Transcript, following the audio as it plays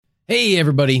Hey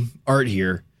everybody, Art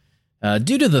here.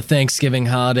 Due to the Thanksgiving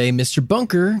holiday, Mr.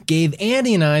 Bunker gave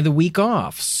Andy and I the week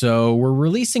off, so we're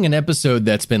releasing an episode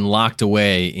that's been locked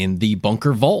away in the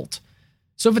Bunker Vault.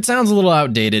 So if it sounds a little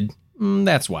outdated,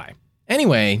 that's why.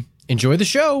 Anyway, enjoy the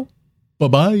show.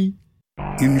 Bye-bye.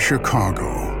 In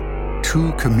Chicago,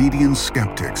 two comedian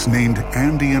skeptics named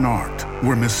Andy and Art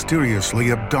were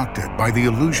mysteriously abducted by the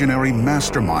illusionary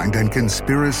mastermind and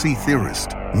conspiracy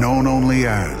theorist known only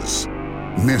as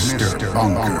Mr.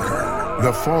 Bunker.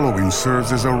 The following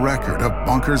serves as a record of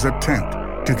Bunker's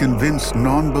attempt to convince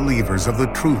non-believers of the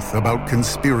truth about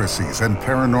conspiracies and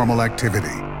paranormal activity.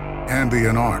 Andy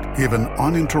and Art give an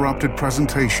uninterrupted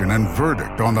presentation and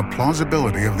verdict on the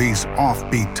plausibility of these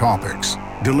offbeat topics,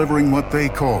 delivering what they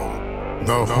call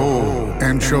the whole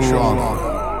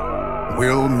enchilada.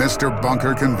 Will Mr.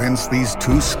 Bunker convince these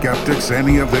two skeptics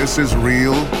any of this is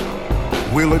real?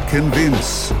 Will it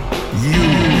convince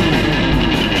you?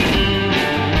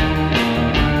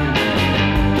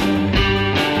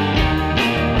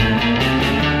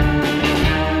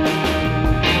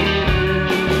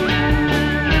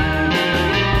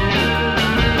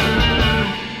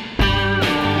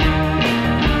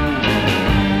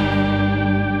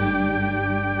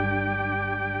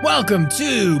 Welcome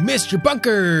to Mr.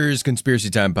 Bunker's Conspiracy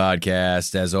Time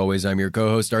Podcast. As always, I'm your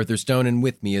co-host, Arthur Stone, and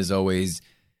with me, as always,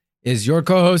 is your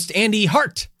co-host, Andy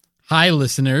Hart. Hi,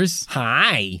 listeners.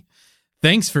 Hi.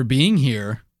 Thanks for being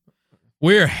here.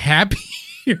 We're happy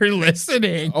you're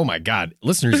listening. Oh my God.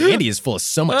 Listeners, Andy is full of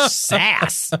so much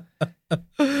sass.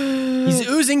 He's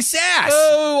oozing sass.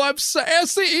 Oh, I'm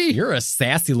sassy. You're a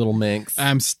sassy little minx.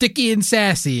 I'm sticky and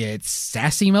sassy. It's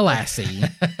Sassy Molassy.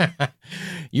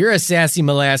 You're a sassy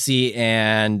molassy,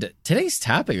 and today's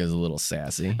topic is a little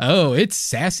sassy. Oh, it's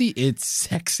sassy. It's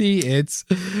sexy. It's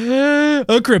a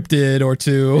cryptid or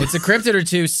two. It's a cryptid or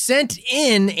two sent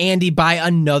in, Andy, by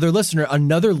another listener.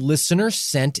 Another listener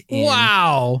sent in.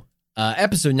 Wow.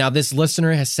 Episode. Now, this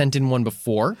listener has sent in one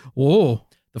before. Whoa.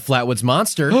 The Flatwoods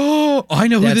Monster. Oh, I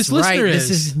know who this listener is.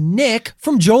 This is Nick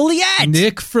from Joliet.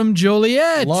 Nick from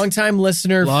Joliet. Longtime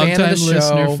listener, fan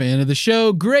fan of the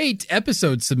show. Great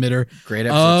episode submitter. Great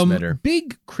episode submitter.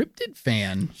 Big cryptid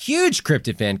fan. Huge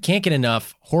cryptid fan. Can't get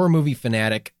enough. Horror movie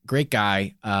fanatic. Great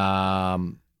guy. I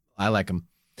like him.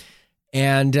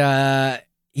 And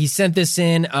he sent this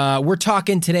in. We're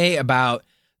talking today about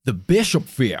the bishop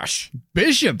fish.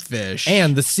 Bishop fish.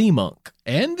 And the sea monk.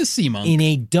 And the sea monk. In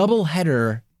a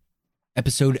double-header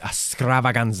episode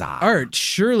extravaganza. Art,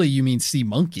 surely you mean sea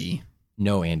monkey.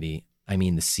 No, Andy. I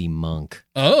mean the sea monk.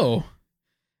 Oh.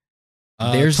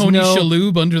 There's Tony no...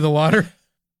 Shalhoub under the water.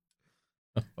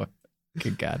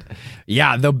 Good God.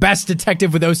 Yeah, the best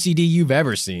detective with OCD you've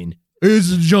ever seen.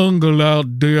 It's a jungle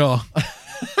out there.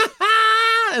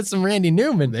 That's some Randy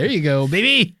Newman. There you go,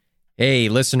 baby. Hey,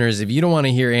 listeners, if you don't want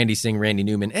to hear Andy sing Randy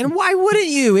Newman, and why wouldn't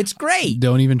you? It's great.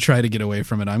 Don't even try to get away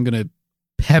from it. I'm going to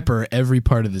pepper every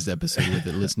part of this episode with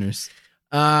it, listeners.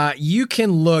 You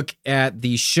can look at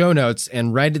the show notes,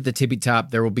 and right at the tippy top,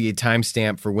 there will be a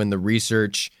timestamp for when the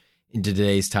research into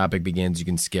today's topic begins. You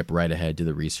can skip right ahead to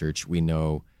the research. We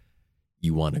know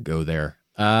you want to go there.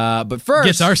 But first...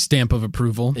 Gets our stamp of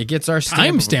approval. It gets our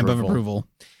stamp of approval.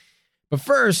 But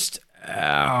first...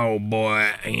 Oh, boy,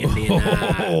 Andy and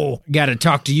I got to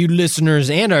talk to you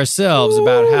listeners and ourselves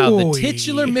about how the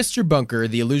titular Mr. Bunker,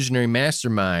 the illusionary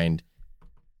mastermind,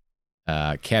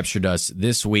 captured us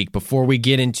this week before we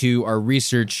get into our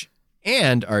research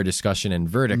and our discussion and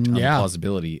verdict on the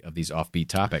plausibility of these offbeat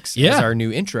topics. Yeah. As our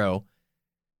new intro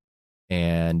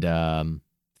and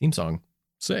theme song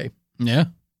say. Yeah.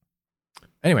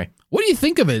 Anyway. What do you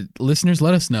think of it? Listeners,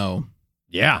 let us know.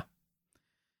 Yeah.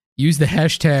 Use the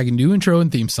hashtag new intro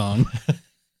and theme song.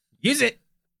 Use it.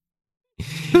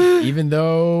 Even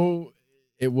though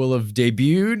it will have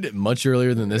debuted much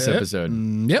earlier than this episode.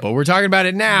 Yep. But we're talking about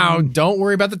it now. Don't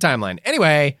worry about the timeline.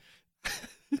 Anyway.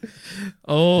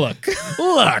 Oh,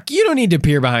 Look, you don't need to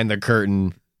peer behind the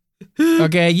curtain.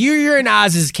 Okay? You're in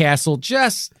Oz's castle.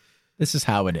 Just, this is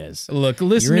how it is. Look,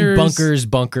 listeners. You're in Bunker's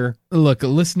bunker. Look,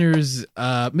 listeners,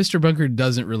 Mr. Bunker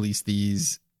doesn't release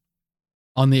these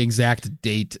on the exact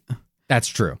date. That's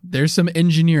true. There's some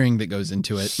engineering that goes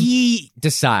into it. He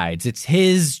decides. It's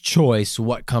his choice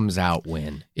what comes out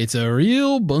when. It's a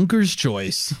real Bunker's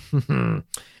choice. And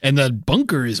the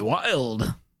bunker is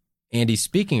wild. Andy,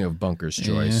 speaking of Bunker's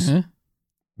choice,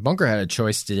 Bunker had a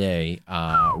choice today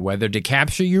whether to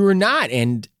capture you or not.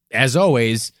 And as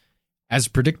always, as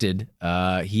predicted,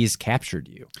 he's captured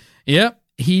you. Yep,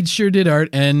 he sure did, Art.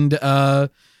 And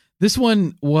this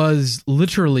one was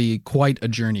literally quite a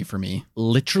journey for me.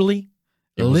 Literally?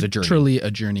 Literally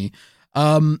a journey.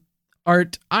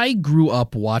 Art, I grew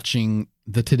up watching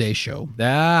The Today Show.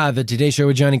 The Today Show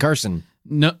with Johnny Carson.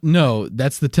 No,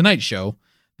 that's The Tonight Show.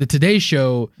 The Today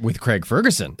Show with Craig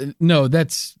Ferguson. No,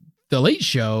 that's The Late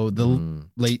Show, the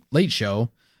late show.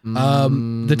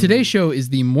 The Today Show is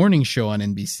the morning show on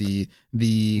NBC.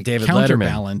 The David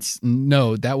Counterbalance. Letterman.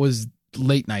 No, that was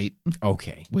late night.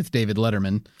 Okay. With David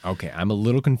Letterman. Okay, I'm a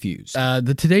little confused.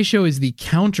 The Today Show is the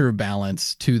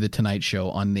counterbalance to the Tonight Show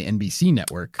on the NBC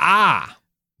network.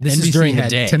 This NBC is during the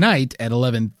had day. Tonight at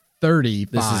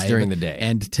 11:35. This is during the day.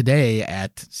 And today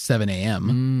at 7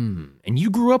 a.m. And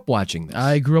you grew up watching this.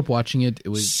 I grew up watching it. It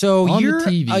was so on you're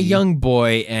the TV. a young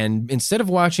boy, and instead of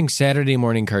watching Saturday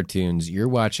morning cartoons, you're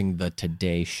watching the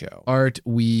Today Show. Art,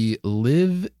 we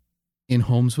live in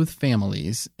homes with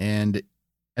families, and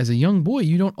as a young boy,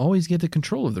 you don't always get the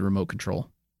control of the remote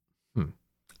control.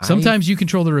 Sometimes you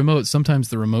control the remote, sometimes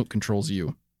the remote controls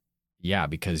you. Yeah,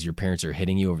 because your parents are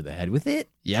hitting you over the head with it.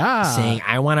 Yeah. Saying,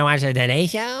 I want to watch the Today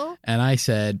Show. And I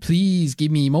said, please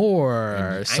give me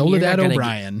more. Soledad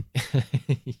O'Brien.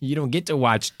 You don't get to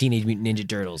watch Teenage Mutant Ninja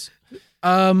Turtles.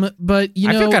 But, you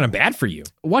know, I feel kind of bad for you.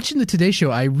 Watching the Today Show,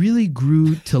 I really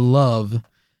grew to love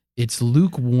its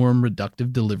lukewarm,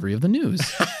 reductive delivery of the news.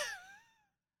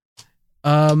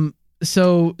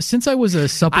 So since I was a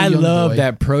supple young boy, I love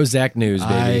that Prozac news,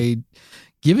 baby.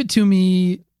 Give it to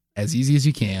me as easy as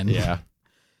you can. Yeah.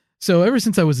 So ever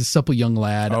since I was a supple young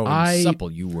lad, supple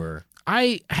you were.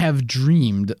 I have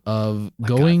dreamed of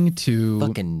going to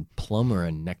fucking plum or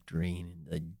a nectarine.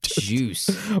 The juice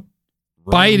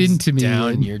bite into me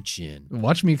down your chin.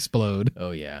 Watch me explode.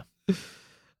 Oh yeah.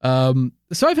 So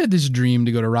I've had this dream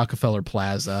to go to Rockefeller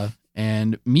Plaza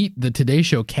and meet the Today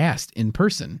Show cast in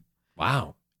person.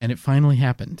 Wow. And it finally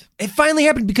happened. It finally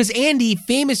happened because Andy,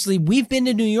 famously, we've been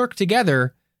to New York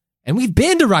together. And we've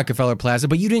been to Rockefeller Plaza,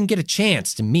 but you didn't get a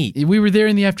chance to meet. We were there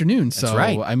in the afternoon, so That's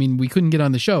right. I mean, we couldn't get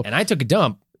on the show. And I took a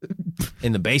dump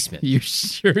in the basement. You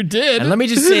sure did. And let me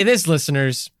just say this,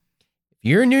 listeners. If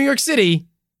you're in New York City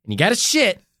and you got a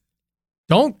shit,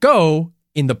 don't go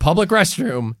in the public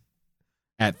restroom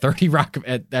at 30 Rock.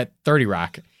 At 30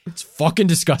 Rock. It's fucking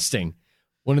disgusting.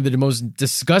 One of the most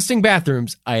disgusting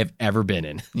bathrooms I have ever been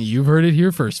in. You've heard it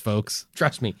here first, folks.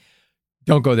 Trust me.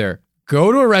 Don't go there.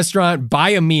 Go to a restaurant, buy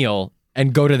a meal,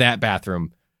 and go to that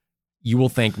bathroom. You will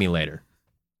thank me later.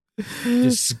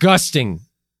 Disgusting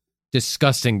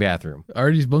bathroom.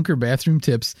 Artie's Bunker bathroom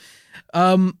tips.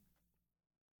 Well,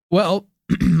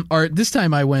 Art, this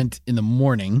time I went in the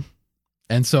morning,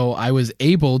 and so I was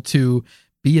able to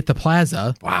be at the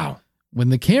plaza. Wow. When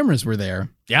the cameras were there.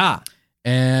 Yeah.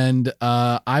 And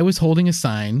I was holding a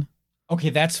sign. Okay,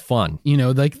 that's fun. You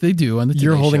know, like they do on the Today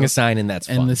You're holding Show. a sign, and that's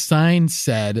fun. And the sign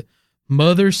said,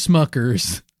 Mother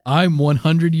Smuckers, I'm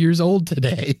 100 years old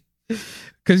today.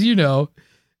 Because, you know,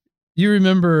 you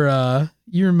remember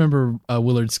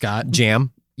Willard Scott.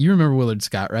 Jam. You remember Willard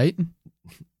Scott, right? It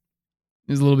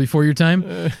was a little before your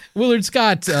time. Willard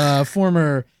Scott,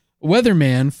 former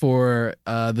weatherman for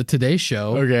the Today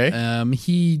Show. Okay.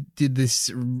 He did this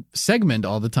segment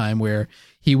all the time where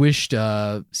he wished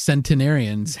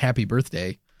centenarians happy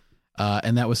birthday.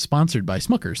 And that was sponsored by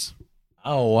Smuckers.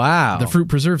 Oh, wow. The fruit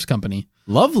preserves company.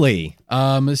 Lovely.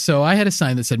 So I had a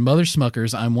sign that said, Mother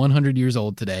Smuckers, I'm 100 years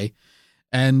old today.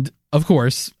 And of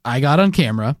course, I got on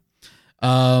camera.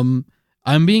 I'm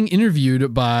being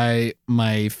interviewed by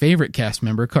my favorite cast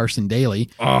member, Carson Daly.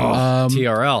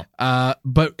 TRL.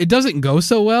 But it doesn't go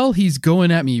so well. He's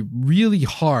going at me really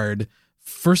hard,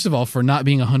 first of all, for not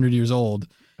being 100 years old.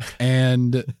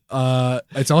 And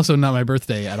it's also not my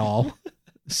birthday at all.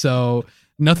 So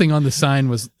nothing on the sign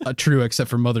was true except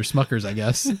for Mother Smuckers, I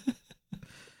guess.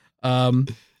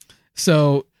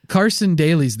 So Carson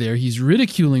Daly's there. He's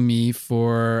ridiculing me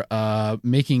for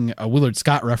making a Willard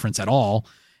Scott reference at all.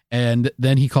 And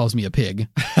then he calls me a pig,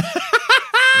 which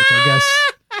I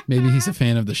guess maybe he's a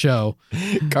fan of the show.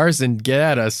 Carson, get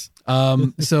at us.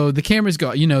 So the cameras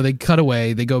go, you know, they cut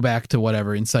away, they go back to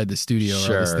whatever inside the studio.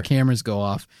 Sure. Or else the cameras go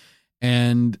off.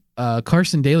 And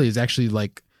Carson Daly is actually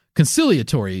like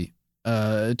conciliatory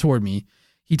toward me.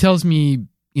 He tells me,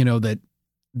 you know, that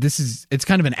it's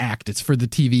kind of an act. It's for the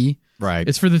TV. Right.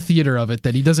 It's for the theater of it,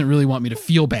 that he doesn't really want me to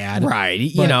feel bad.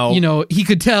 Right. But, you know, he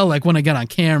could tell, like, when I got on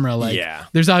camera, like, yeah.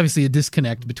 There's obviously a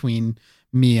disconnect between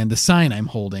me and the sign I'm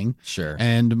holding. Sure.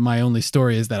 And my only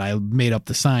story is that I made up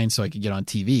the sign so I could get on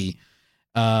TV.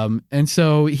 And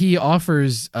so he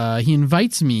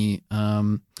invites me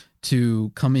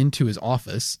to come into his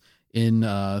office in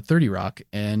 30 Rock,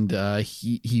 and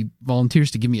he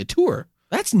volunteers to give me a tour.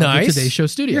 That's nice. The Today Show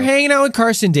studio. You're hanging out with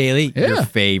Carson Daly, Yeah. your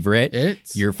favorite.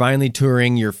 You're finally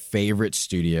touring your favorite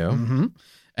studio. Mm-hmm.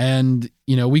 And,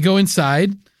 you know, we go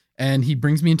inside, And he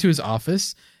brings me into his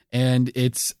office, and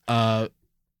it's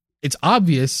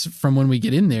obvious from when we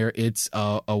get in there, it's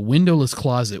a windowless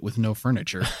closet with no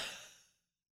furniture.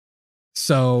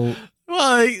 So,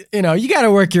 well, you know, you got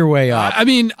to work your way up. I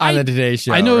mean, on the Today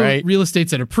Show, I know right? real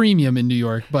estate's at a premium in New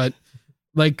York, but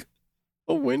like,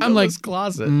 a windowless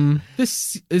closet.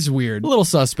 This is weird. A little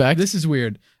suspect. This is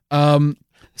weird.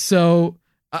 So,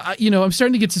 you know, I'm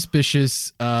starting to get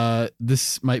suspicious.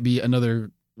 This might be another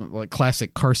like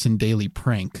classic Carson Daly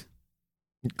prank.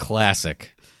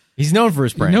 Classic. He's known for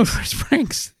his pranks. Known for his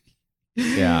pranks.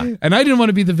 Yeah. And I didn't want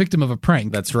to be the victim of a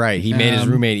prank. That's right. He made his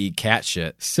roommate eat cat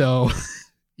shit. So,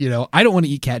 you know, I don't want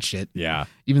to eat cat shit. Yeah.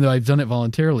 Even though I've done it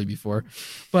voluntarily before.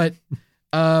 But,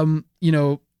 you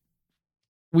know,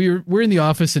 we're in the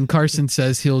office and Carson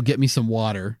says he'll get me some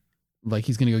water. Like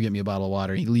he's going to go get me a bottle of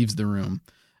water. He leaves the room.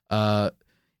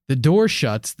 The door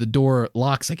shuts. The door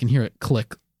locks. I can hear it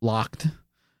click. Locked.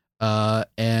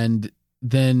 And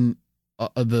then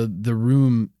the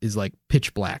room is like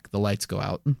pitch black. The lights go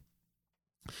out.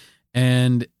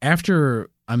 And after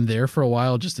I'm there for a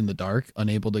while, just in the dark,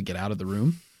 unable to get out of the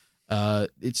room,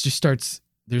 it just starts.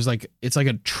 It's like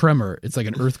a tremor. It's like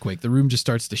an earthquake. The room just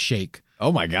starts to shake.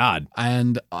 Oh my God.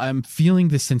 And I'm feeling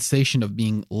the sensation of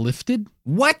being lifted.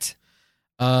 What?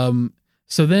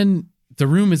 So then the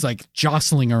room is like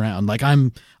jostling around. Like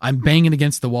I'm banging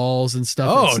against the walls and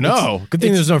stuff. Oh, no. Good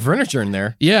thing there's no furniture in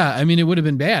there. Yeah. I mean, it would have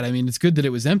been bad. I mean, it's good that it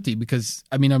was empty because,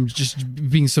 I mean, I'm just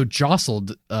being so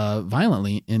jostled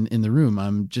violently in the room.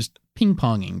 I'm just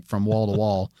ping-ponging from wall to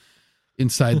wall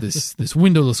inside this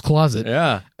windowless closet.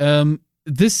 Yeah.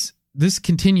 This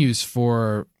continues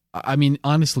for, I mean,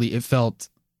 honestly, it felt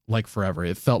like forever.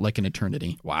 It felt like an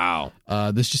eternity. Wow.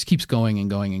 This just keeps going and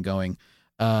going and going.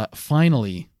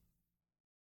 Finally,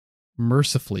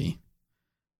 mercifully,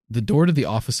 the door to the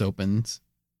office opens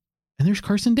and there's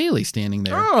Carson Daly standing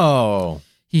there. Oh.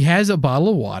 He has a bottle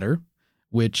of water,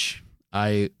 which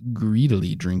I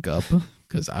greedily drink up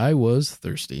because I was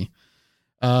thirsty.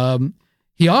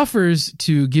 He offers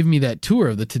to give me that tour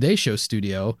of the Today Show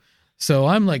studio. So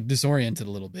I'm like disoriented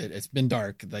a little bit. It's been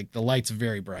dark. Like the light's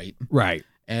very bright. Right.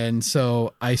 And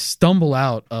so I stumble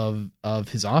out of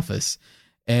his office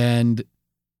and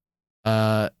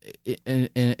here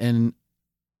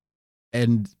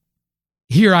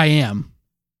I am.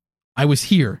 I was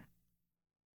here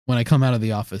when I come out of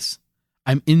the office.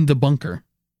 I'm in the bunker.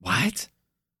 What?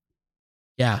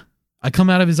 Yeah. I come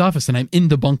out of his office and I'm in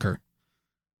the bunker.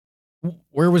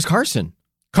 Where was Carson?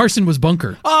 Carson was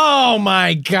bunker. Oh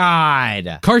my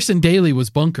God. Carson Daly was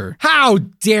bunker. How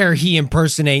dare he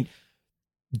impersonate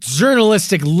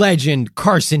journalistic legend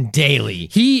Carson Daly?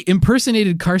 He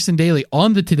impersonated Carson Daly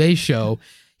on the Today Show.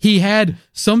 He had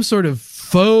some sort of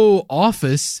faux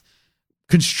office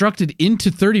constructed into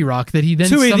 30 Rock that he then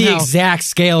to somehow... the exact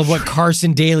scale of what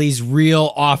Carson Daly's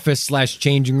real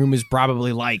office/changing room is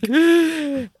probably like.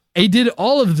 He did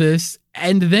all of this,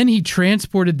 and then he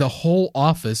transported the whole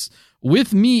office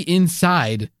with me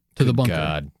inside to the bunker.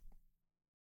 God.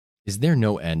 Is there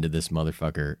no end to this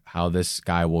motherfucker? How this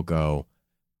guy will go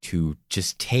to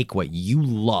just take what you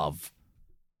love,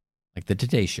 like the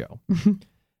Today Show,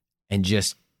 and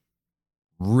just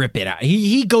rip it out.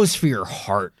 He goes for your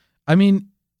heart. I mean,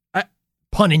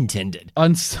 pun intended.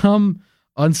 On some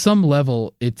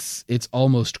level, it's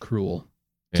almost cruel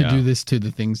to do this to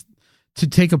the things, to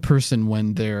take a person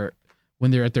when they're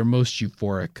at their most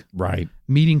euphoric. Right.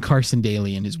 Meeting Carson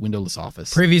Daly in his windowless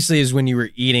office. Previously is when you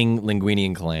were eating linguine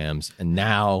and clams, and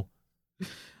now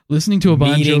listening to a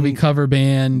Bon Jovi cover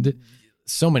band.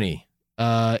 So many.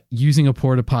 Using a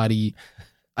porta potty.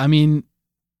 I mean,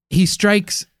 he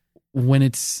strikes when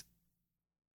it's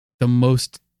the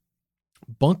most.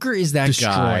 Bunker is that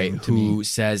guy who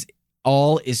says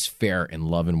all is fair in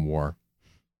love and war.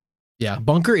 Yeah.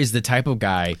 Bunker is the type of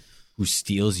guy who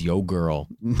steals yo girl.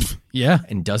 Yeah.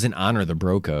 And doesn't honor the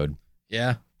bro code.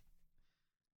 Yeah.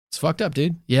 It's fucked up,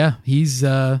 dude. Yeah. He's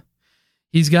got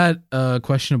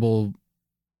questionable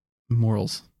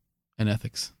morals and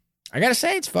ethics. I gotta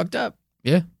say, it's fucked up.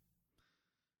 Yeah.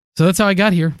 So that's how I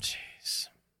got here. Jeez.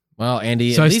 Well,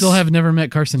 Andy. So I still have never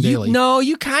met Carson Daly. No,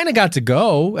 you kind of got to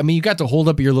go. I mean, you got to hold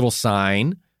up your little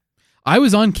sign. I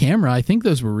was on camera. I think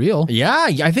those were real. Yeah,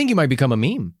 I think you might become a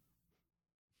meme.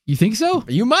 You think so?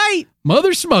 You might.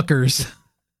 Mother Smuckers.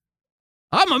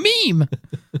 I'm a meme.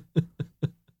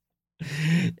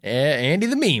 Andy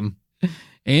the meme.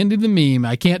 Andy the meme.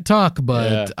 I can't talk,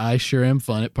 but I sure am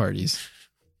fun at parties.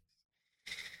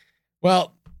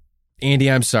 Well,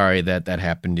 Andy, I'm sorry that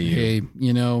happened to you. Hey,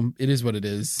 you know, it is what it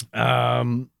is.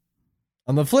 On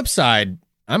the flip side,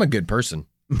 I'm a good person.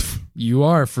 You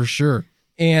are, for sure.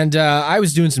 And I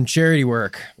was doing some charity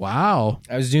work. Wow.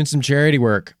 I was doing some charity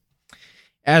work.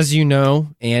 As you know,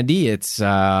 Andy, it's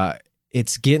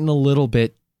getting a little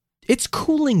bit, it's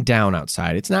cooling down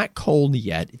outside. It's not cold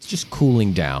yet. It's just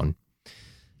cooling down.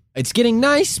 It's getting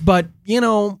nice, but,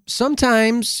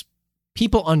 sometimes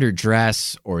people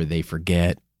underdress or they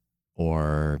forget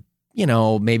or,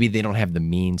 maybe they don't have the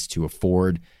means to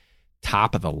afford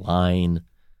top of the line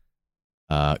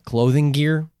clothing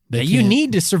gear that you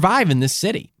need to survive in this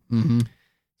city. Mm-hmm.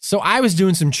 So I was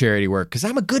doing some charity work because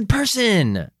I'm a good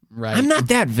person. Right. I'm not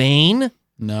that vain.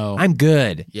 No. I'm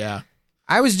good. Yeah.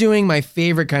 I was doing my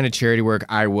favorite kind of charity work.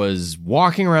 I was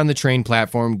walking around the train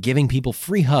platform, giving people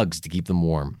free hugs to keep them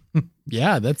warm.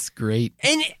 Yeah, that's great.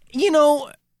 And,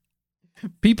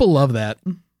 people love that.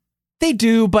 they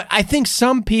do, but I think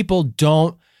some people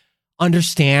don't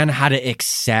understand how to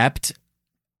accept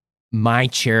my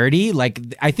charity. Like,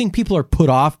 I think people are put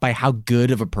off by how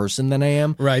good of a person that I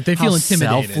am. Right. They feel how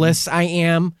intimidated. selfless I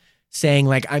am, saying,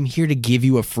 like, I'm here to give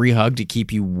you a free hug to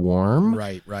keep you warm.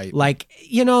 Right. Like,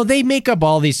 they make up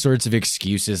all these sorts of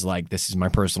excuses, like, this is my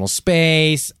personal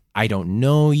space. I don't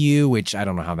know you, which I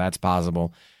don't know how that's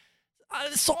possible.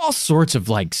 So all sorts of,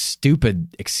 like,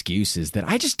 stupid excuses that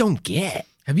I just don't get.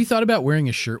 Have you thought about wearing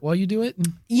a shirt while you do it?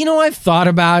 I've thought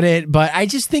about it, but I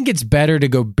just think it's better to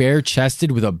go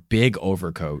bare-chested with a big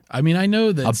overcoat. I mean, I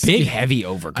know that big, heavy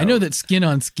overcoat. I know that skin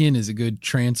on skin is a good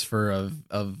transfer of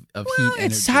heat.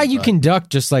 It's energy, how you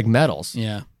conduct, just like metals.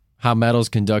 Yeah. How metals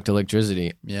conduct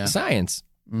electricity. Yeah. Science.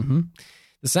 Mm-hmm.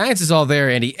 The science is all there,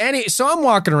 Andy. So I'm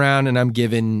walking around and I'm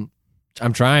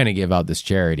trying to give out this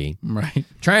charity. Right.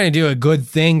 Trying to do a good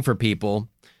thing for people.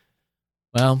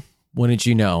 Well, wouldn't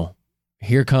you know?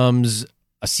 Here comes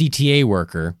a CTA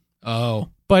worker. Oh.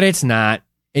 But it's not.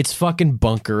 It's fucking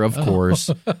Bunker, of course.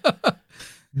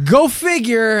 Go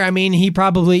figure. I mean, he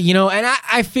probably, and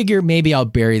I figure maybe I'll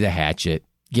bury the hatchet.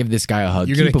 Give this guy a hug.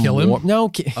 You're going to kill him? Warm. No,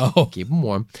 keep him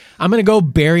warm. I'm going to go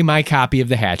bury my copy of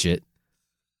the hatchet.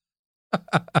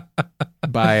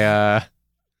 By,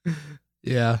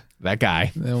 yeah, that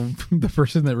guy. The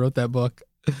person that wrote that book.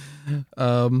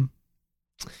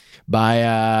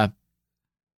 By,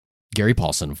 Gary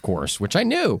Paulson, of course, which I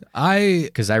knew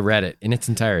because I read it in its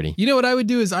entirety. You know what I would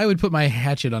do is I would put my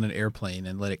hatchet on an airplane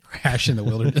and let it crash in the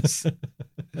wilderness,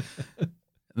 and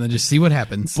then just see what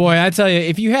happens. Boy, I tell you,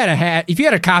 if you had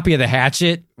a copy of the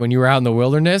hatchet when you were out in the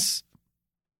wilderness,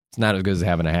 it's not as good as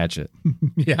having a hatchet.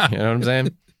 Yeah, you know what I'm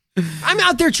saying? I'm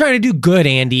out there trying to do good,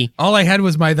 Andy. All I had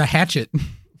was the hatchet.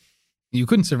 You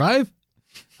couldn't survive.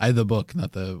 I had the book,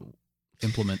 not the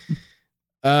implement.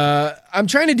 I'm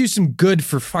trying to do some good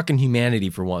for fucking humanity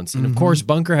for once. And of course,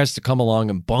 Bunker has to come along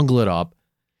and bungle it up.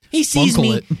 He sees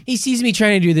me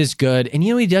trying to do this good. And you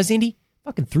know what he does, Andy?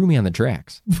 Fucking threw me on the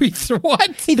tracks.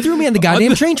 What? He threw me on the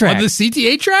goddamn train tracks. On the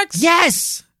CTA tracks?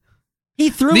 Yes.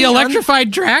 He threw me the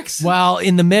electrified tracks? Well,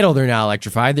 in the middle, they're not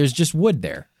electrified. There's just wood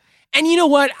there. And you know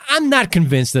what? I'm not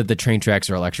convinced that the train tracks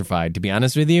are electrified, to be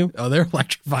honest with you. Oh, they're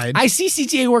electrified. I see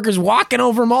CTA workers walking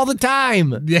over them all the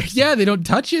time. Yeah, they don't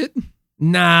touch it.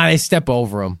 Nah, they step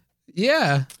over them.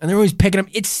 Yeah. And they're always picking them.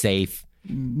 It's safe.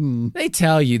 They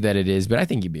tell you that it is, but I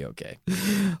think you'd be okay.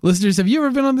 Listeners, have you ever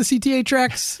been on the CTA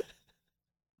tracks?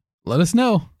 Let us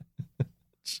know.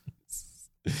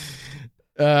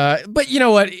 But you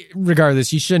know what?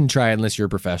 Regardless, you shouldn't try unless you're a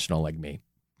professional like me.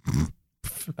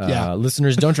 Yeah.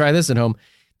 Listeners, don't try this at home.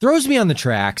 Throws me on the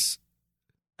tracks.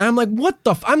 I'm like, what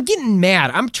the I'm getting mad.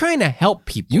 I'm trying to help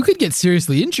people. You could get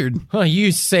seriously injured.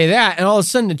 You say that, and all of a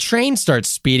sudden the train starts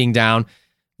speeding down.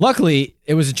 Luckily,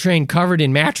 it was a train covered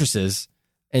in mattresses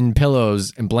and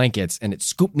pillows and blankets, and it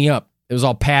scooped me up. It was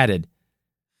all padded.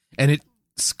 And it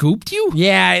scooped you?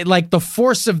 Yeah, like the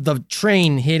force of the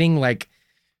train hitting, like,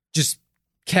 just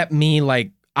kept me,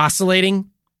 like,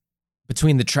 oscillating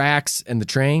between the tracks and the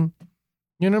train.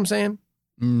 You know what I'm saying?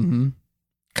 Mm-hmm.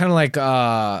 Kind of like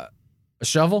a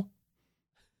shovel.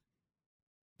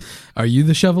 Are you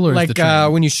the shovel or like is the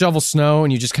train? When you shovel snow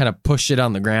and you just kind of push it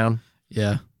on the ground?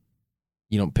 Yeah.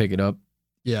 You don't pick it up.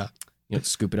 Yeah. You don't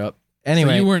scoop it up.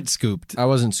 Anyway. So you weren't scooped. I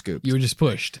wasn't scooped. You were just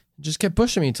pushed. Just kept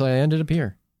pushing me until I ended up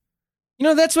here.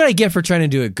 That's what I get for trying to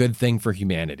do a good thing for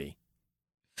humanity.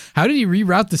 How did he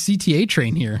reroute the CTA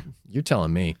train here? You're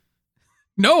telling me.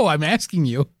 No, I'm asking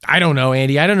you. I don't know,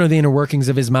 Andy. I don't know the inner workings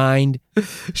of his mind.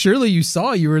 Surely you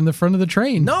saw you were in the front of the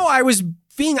train. No, I was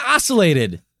being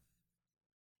oscillated.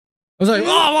 I was like,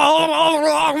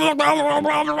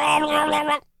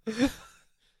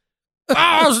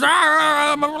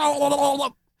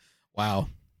 wow.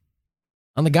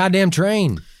 On the goddamn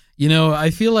train. I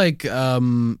feel like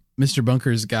Mr.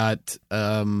 Bunker's got,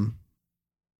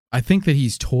 I think that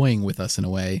he's toying with us in a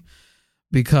way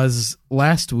because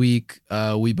last week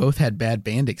we both had bad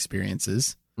band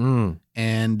experiences,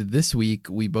 and this week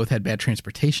we both had bad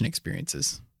transportation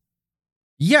experiences.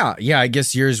 Yeah, I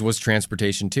guess yours was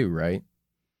transportation too, right?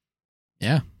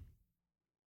 Yeah.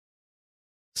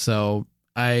 So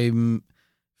I'm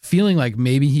feeling like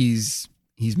maybe he's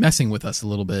messing with us a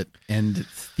little bit and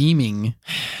theming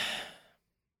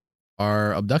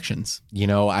our abductions. You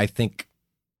know, I think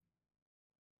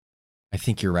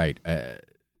you're right.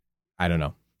 I don't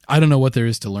know. I don't know what there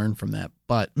is to learn from that,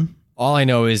 but all I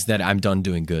know is that I'm done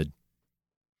doing good.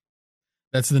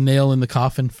 That's the nail in the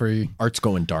coffin for you. Art's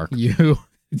going dark.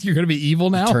 You're going to be evil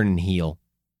now? I'm turning heel.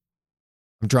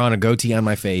 I'm drawing a goatee on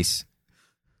my face,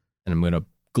 and I'm going to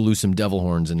glue some devil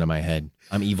horns into my head.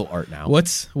 I'm evil Art now.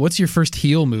 What's your first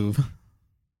heel move? I'm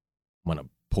going to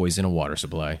poison a water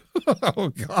supply. Oh,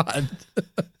 God.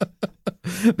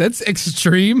 That's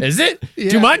extreme. Is it?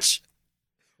 Yeah. Too much?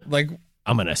 Like,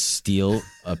 I'm going to steal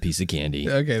a piece of candy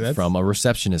from a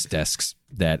receptionist desk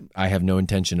that I have no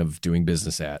intention of doing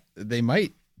business at. They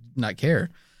might not care.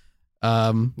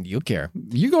 You'll care.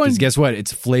 You going? Guess what?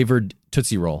 It's flavored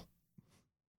Tootsie Roll.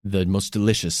 The most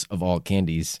delicious of all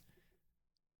candies.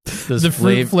 The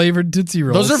fruit-flavored Tootsie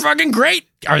Rolls. Those are fucking great.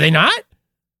 Are they not?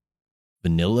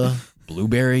 Vanilla,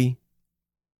 blueberry,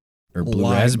 or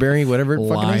blue raspberry, whatever it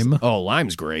fucking is. Oh,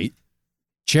 lime's great.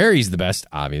 Cherry's the best,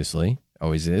 obviously.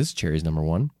 Always is. Cherry's number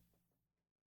one.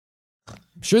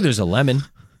 I'm sure there's a lemon.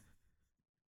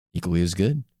 Equally as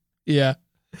good. Yeah.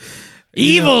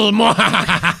 Evil,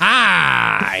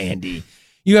 Andy.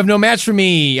 You have no match for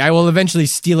me. I will eventually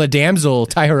steal a damsel,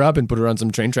 tie her up, and put her on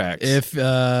some train tracks.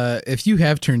 If you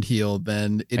have turned heel,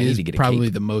 then it is probably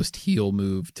the most heel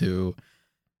move to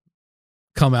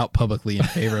come out publicly in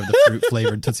favor of the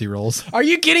fruit-flavored Tootsie Rolls. Are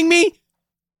you kidding me?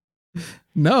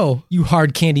 No. You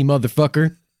hard candy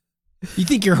motherfucker. You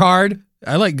think you're hard?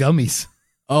 I like gummies.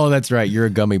 Oh, that's right. You're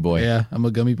a gummy boy. Yeah, I'm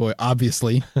a gummy boy,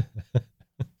 obviously.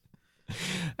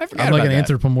 I forgot I'm like an that.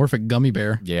 anthropomorphic gummy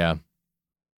bear. Yeah.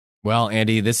 Well,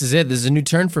 Andy, this is it. This is a new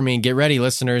turn for me. Get ready,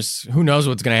 listeners. Who knows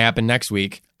what's going to happen next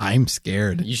week? I'm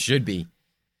scared. You should be.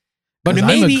 But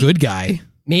maybe, I'm a good guy.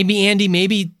 Maybe, Andy,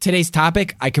 maybe today's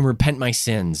topic, I can repent my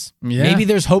sins. Yeah. Maybe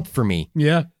there's hope for me.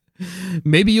 Yeah.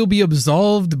 Maybe you'll be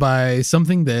absolved by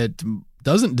something that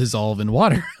doesn't dissolve in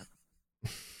water.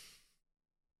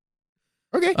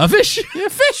 Okay. A fish. Yeah,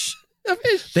 fish. A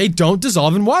fish. They don't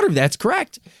dissolve in water. That's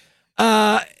correct.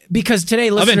 Because today,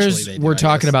 listeners, we're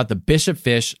talking about the bishop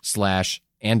fish /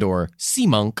 and/or sea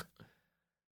monk.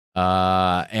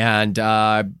 And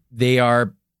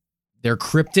they're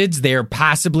cryptids. They're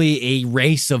possibly a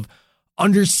race of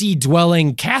undersea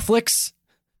dwelling Catholics.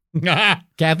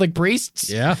 Catholic priests.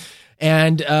 Yeah.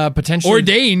 And potentially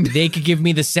ordained. They could give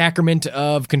me the sacrament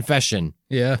of confession.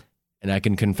 Yeah. And I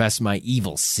can confess my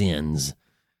evil sins.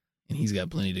 And he's got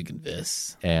plenty to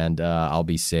confess. And I'll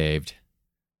be saved.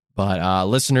 But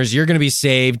listeners, you're going to be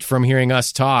saved from hearing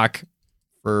us talk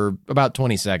for about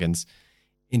 20 seconds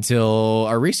until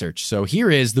our research. So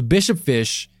here is the bishop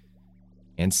fish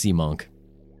and sea monk.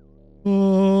 Amen.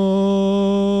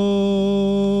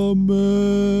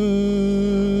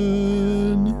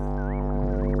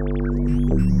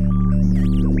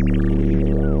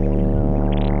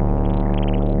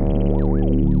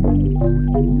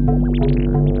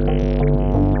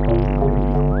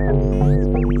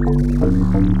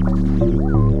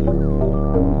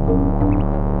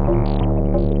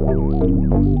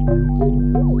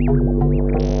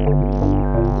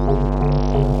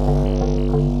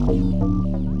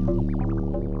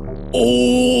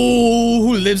 Oh,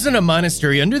 who lives in a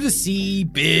monastery under the sea?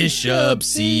 Bishop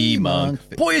Sea Monk.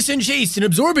 Poised and chaste and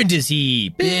absorbent is he.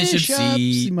 Bishop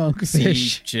Sea Monk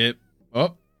fish. Chip.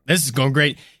 Oh, this is going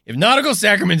great. If nautical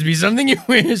sacraments be something you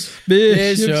wish,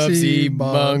 Bishop Sea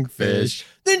Monk fish.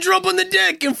 Then drop on the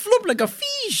deck and flop like a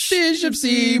fish. Bishop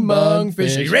Sea Monk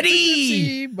fish. Are you ready?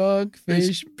 Sea Monk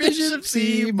fish. Bishop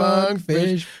Sea Monk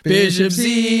fish. Bishop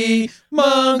Sea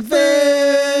Monk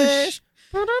fish.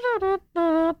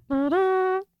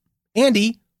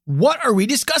 Andy, what are we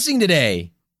discussing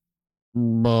today?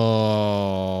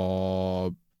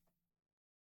 Bigfoot?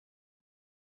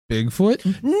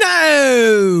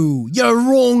 No, you're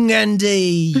wrong,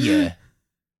 Andy.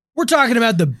 We're talking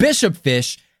about the bishop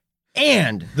fish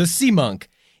and the sea monk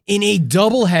in a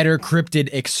doubleheader cryptid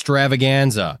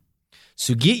extravaganza.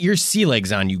 So get your sea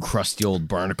legs on, you crusty old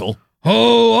barnacle.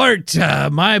 Oh, Art,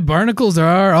 my barnacles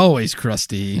are always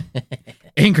crusty.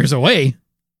 Anchors away.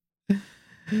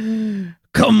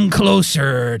 Come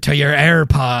closer to your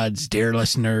AirPods, dear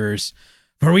listeners,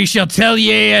 for we shall tell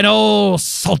ye an old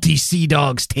salty sea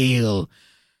dog's tale,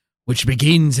 which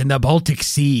begins in the Baltic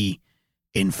Sea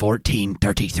in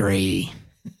 1433.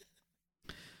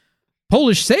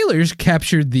 Polish sailors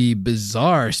captured the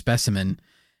bizarre specimen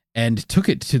and took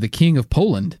it to the King of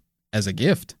Poland as a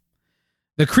gift.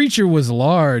 The creature was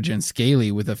large and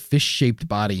scaly with a fish-shaped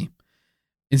body.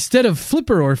 Instead of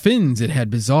flipper or fins, it had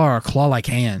bizarre claw-like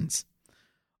hands.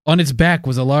 On its back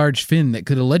was a large fin that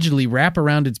could allegedly wrap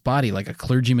around its body like a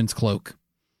clergyman's cloak.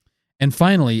 And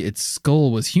finally, its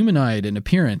skull was humanoid in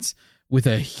appearance, with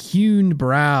a hewn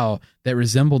brow that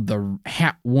resembled the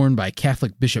hat worn by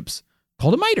Catholic bishops,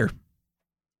 called a mitre.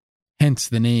 Hence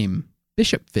the name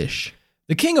Bishop Fish.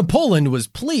 The King of Poland was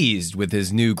pleased with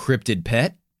his new cryptid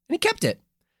pet, and he kept it.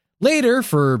 Later,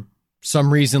 for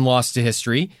some reason lost to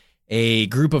history, a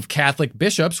group of Catholic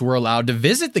bishops were allowed to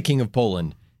visit the King of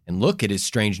Poland and look at his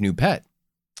strange new pet.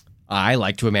 I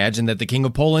like to imagine that the King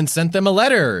of Poland sent them a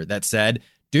letter that said,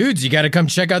 dudes, you got to come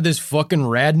check out this fucking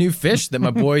rad new fish that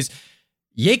my boys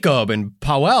Jacob and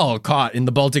Powell caught in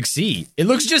the Baltic Sea. It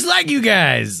looks just like you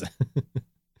guys.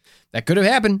 That could have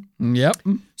happened. Yep.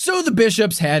 So the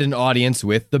bishops had an audience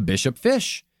with the bishop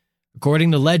fish.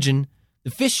 According to legend,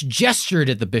 the fish gestured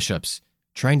at the bishops,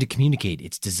 trying to communicate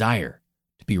its desire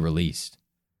to be released.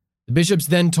 The bishops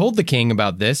then told the king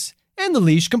about this, and the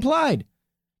leash complied.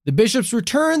 The bishops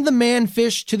returned the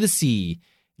man-fish to the sea,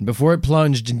 and before it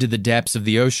plunged into the depths of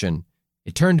the ocean,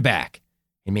 it turned back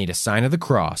and made a sign of the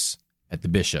cross at the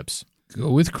bishops.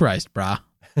 Go with Christ, brah.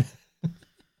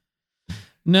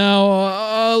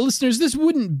 Now, listeners, this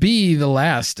wouldn't be the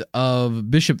last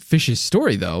of Bishop Fish's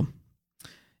story, though.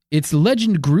 Its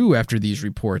legend grew after these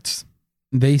reports.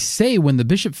 They say when the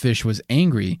Bishop Fish was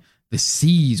angry, the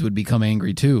seas would become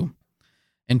angry too.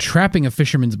 And trapping a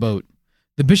fisherman's boat,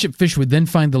 the Bishop Fish would then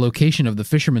find the location of the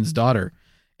fisherman's daughter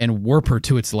and warp her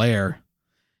to its lair.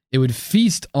 It would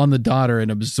feast on the daughter and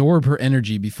absorb her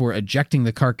energy before ejecting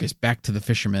the carcass back to the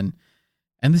fisherman,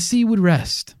 and the sea would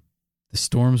rest. The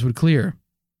storms would clear.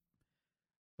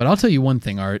 But I'll tell you one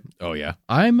thing, Art. Oh, yeah?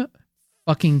 I'm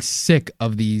fucking sick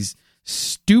of these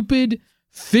stupid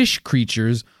fish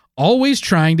creatures always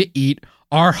trying to eat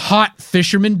our hot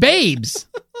fisherman babes.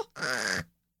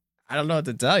 I don't know what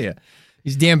to tell you.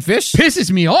 These damn fish.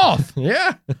 Pisses me off.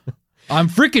 Yeah. I'm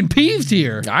freaking peeved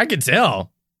here. I can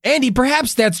tell. Andy,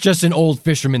 perhaps that's just an old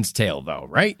fisherman's tale, though,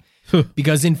 right?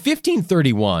 Because in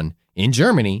 1531, in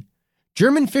Germany,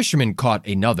 German fishermen caught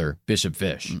another bishop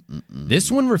fish.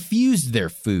 This one refused their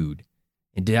food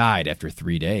and died after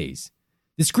 3 days.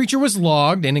 This creature was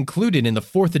logged and included in the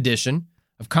 4th edition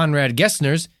of Conrad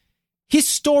Gessner's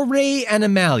Historiae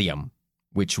Animalium,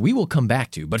 which we will come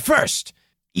back to. But first,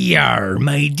 Yar,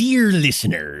 my dear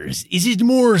listeners, is it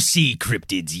more sea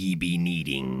cryptids ye be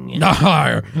needing?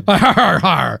 Arr, arr,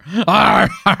 arr, arr,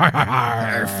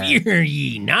 arr. Fear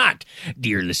ye not,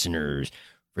 dear listeners,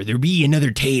 for there be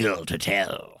another tale to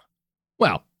tell.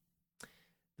 well,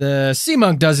 the sea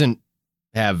monk doesn't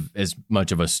have as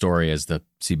much of a story as the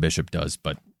sea bishop does.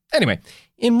 But anyway,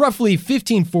 in roughly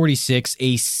 1546,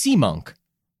 a sea monk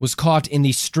was caught in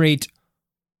the Strait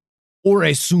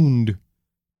Øresund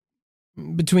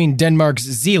between Denmark's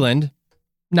Zealand,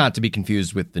 not to be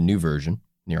confused with the new version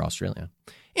near Australia,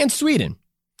 and Sweden.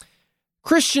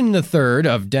 Christian III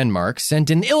of Denmark sent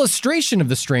an illustration of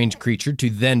the strange creature to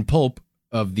then Pope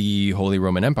of the Holy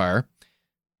Roman Empire,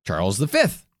 Charles V.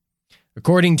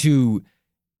 According to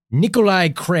Nicolai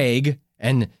Craig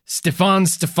and Stefan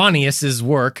Stephanius'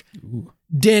 work,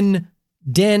 Den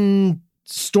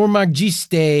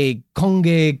Stormagiste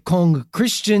Konge Kong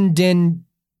Christian den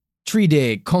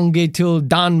Tride Konge til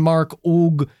Danmark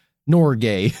og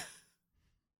Norge.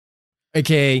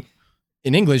 AKA,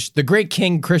 in English, the great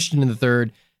King Christian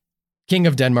III, King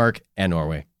of Denmark and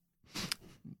Norway.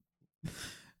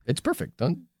 It's perfect.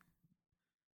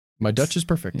 My Dutch is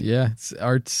perfect. Yeah,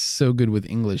 Art's so good with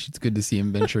English. It's good to see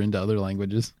him venture into other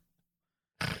languages.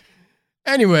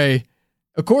 Anyway,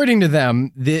 according to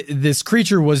them, this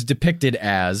creature was depicted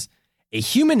as a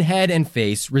human head and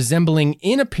face resembling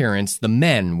in appearance the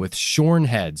men with shorn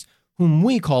heads, whom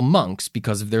we call monks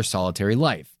because of their solitary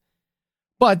life.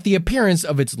 But the appearance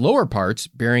of its lower parts,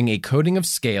 bearing a coating of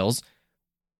scales,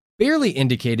 barely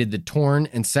indicated the torn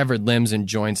and severed limbs and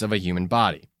joints of a human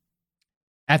body.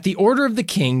 At the order of the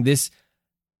king, this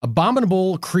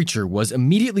abominable creature was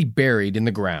immediately buried in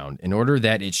the ground in order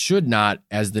that it should not,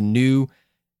 as the new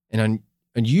and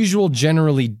unusual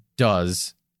generally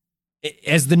does,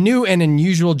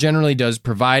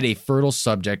 provide a fertile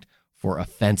subject for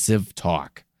offensive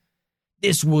talk.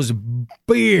 This was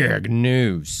big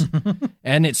news,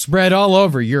 and it spread all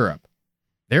over Europe.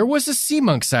 There was a sea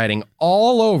monk sighting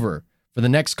all over for the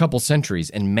next couple centuries,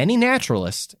 and many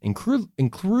naturalists, including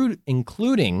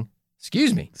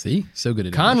Excuse me. See? So good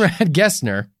at Conrad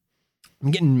Gessner. I'm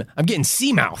getting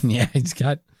sea mouth. English. Yeah, he's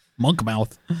got monk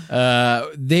mouth.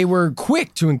 They were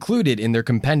quick to include it in their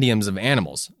compendiums of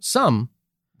animals, some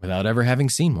without ever having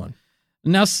seen one.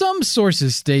 Now, some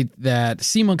sources state that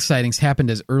sea monk sightings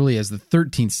happened as early as the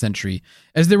 13th century,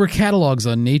 as there were catalogs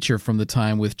on nature from the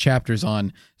time with chapters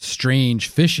on strange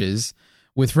fishes,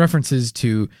 with references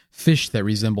to fish that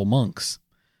resemble monks.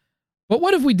 But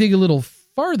what if we dig a little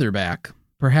farther back,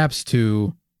 perhaps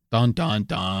to ancient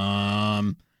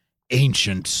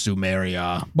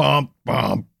Sumeria? Bum,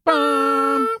 bum,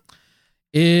 bum.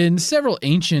 In several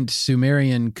ancient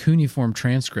Sumerian cuneiform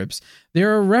transcripts,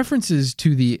 there are references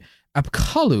to the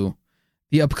Apkallu.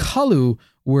 The Apkallu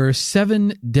were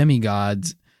 7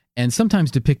 demigods and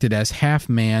sometimes depicted as half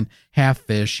man, half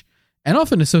fish, and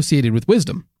often associated with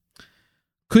wisdom.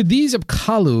 Could these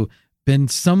Apkallu been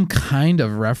some kind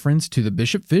of reference to the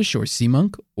bishop fish or sea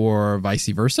monk, or vice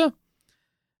versa?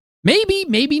 Maybe,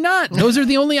 maybe not. Those are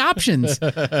the only options.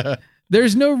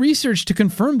 There's no research to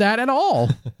confirm that at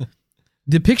all.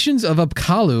 Depictions of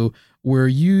Apkallu were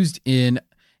used in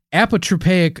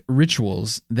apotropaic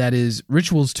rituals, that is,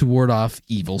 rituals to ward off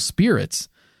evil spirits.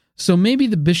 So maybe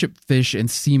the bishop fish and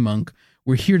sea monk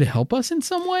were here to help us in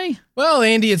some way? Well,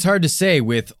 Andy, it's hard to say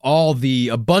with all the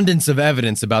abundance of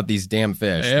evidence about these damn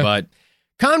fish, but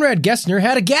Conrad Gessner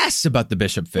had a guess about the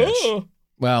bishop fish. Oh.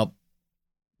 Well,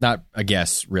 not a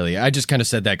guess, really. I just kind of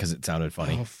said that because it sounded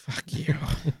funny. Oh, fuck you.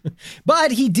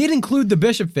 But he did include the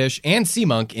bishop fish and sea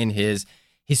monk in his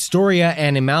Historia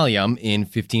Animalium in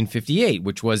 1558,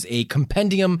 which was a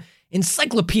compendium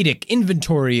encyclopedic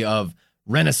inventory of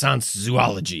Renaissance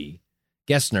zoology.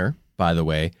 Gessner, by the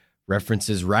way,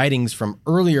 references writings from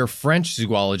earlier French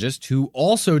zoologists who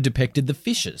also depicted the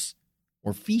fishes,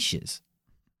 or fishes,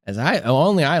 as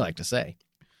only I like to say.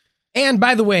 And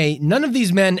by the way, none of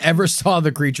these men ever saw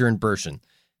the creature in person.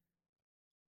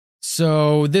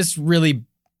 So this really,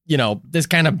 this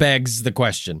kind of begs the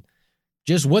question.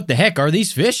 Just what the heck are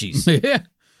these fishies? Yeah.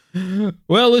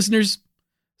 Well, listeners,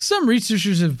 some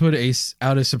researchers have put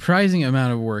out a surprising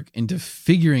amount of work into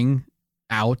figuring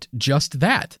out just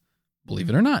that, believe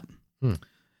it or not.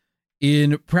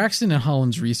 In Praxton and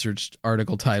Holland's research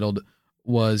article titled,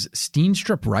 Was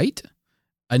Steenstrup Right?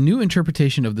 A New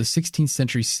Interpretation of the 16th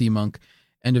Century Sea Monk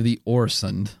and of the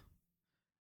Oresund.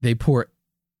 They pour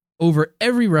over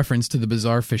every reference to the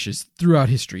bizarre fishes throughout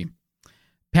history.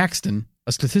 Paxton,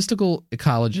 a statistical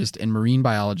ecologist and marine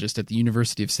biologist at the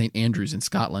University of St. Andrews in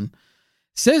Scotland,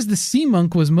 says the sea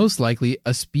monk was most likely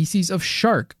a species of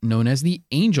shark known as the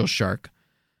angel shark,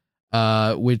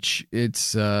 which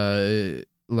its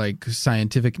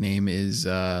scientific name is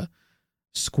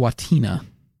Squatina,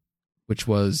 which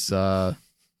was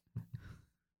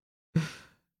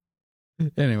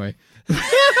anyway.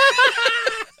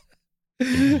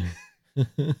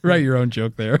 Write your own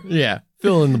joke there. Yeah,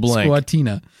 fill in the blank.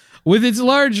 Squatina. With its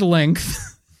large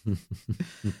length,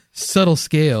 subtle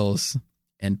scales,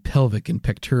 and pelvic and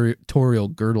pectoral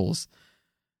girdles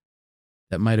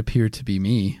that might appear to be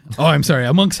me. Oh, I'm sorry,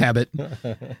 a monk's habit.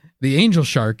 The angel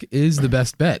shark is the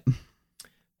best bet.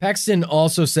 Paxton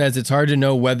also says it's hard to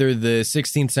know whether the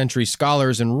 16th century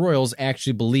scholars and royals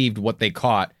actually believed what they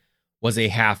caught was a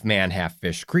half-man,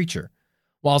 half-fish creature.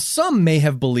 While some may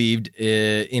have believed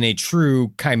in a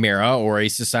true chimera or a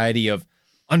society of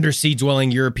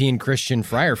undersea-dwelling European Christian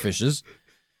friar fishes,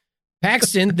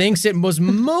 Paxton thinks it was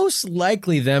most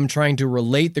likely them trying to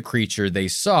relate the creature they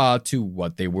saw to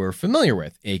what they were familiar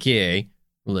with, a.k.a.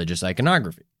 religious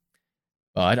iconography.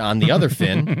 But on the other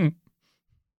fin...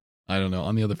 I don't know.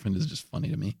 On the other fin is just funny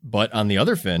to me. But on the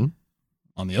other fin...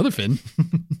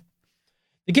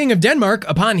 The King of Denmark,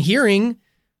 upon hearing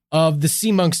of the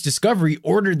sea monk's discovery,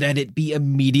 ordered that it be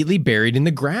immediately buried in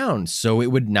the ground so it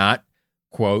would not,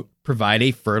 quote, provide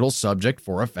a fertile subject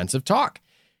for offensive talk.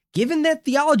 Given that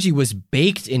theology was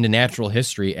baked into natural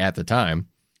history at the time,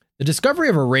 the discovery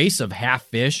of a race of half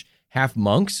fish, half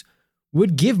monks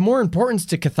would give more importance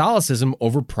to Catholicism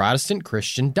over Protestant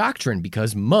Christian doctrine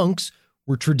because monks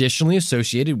were traditionally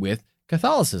associated with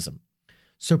Catholicism.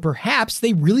 So perhaps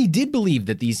they really did believe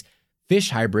that these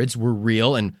fish hybrids were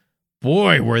real, and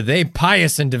boy, were they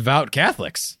pious and devout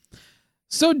Catholics.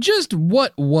 So just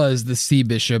what was the sea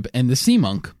bishop and the sea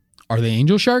monk? Are they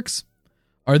angel sharks?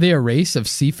 Are they a race of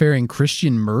seafaring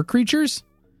Christian mer creatures?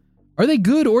 Are they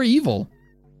good or evil?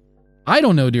 I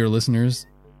don't know, dear listeners,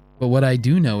 but what I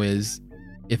do know is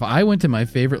if I went to my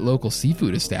favorite local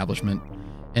seafood establishment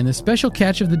and the special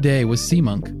catch of the day was sea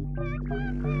monk,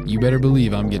 you better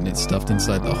believe I'm getting it stuffed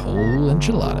inside the whole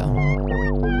enchilada.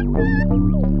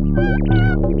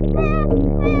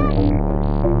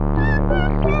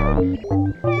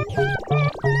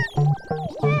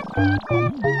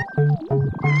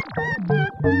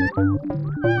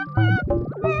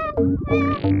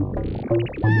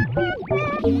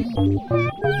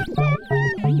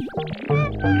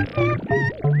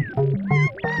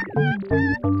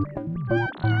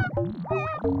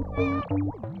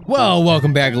 Well,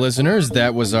 welcome back, listeners.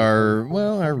 That was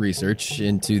our research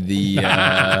into the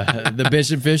the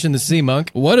bishopfish and the sea monk.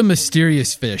 What a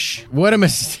mysterious fish. What a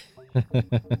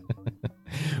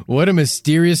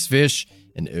mysterious fish,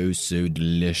 and oh so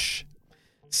delish.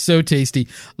 So tasty.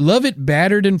 Love it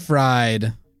battered and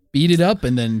fried. Beat it up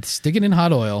and then stick it in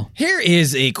hot oil. Here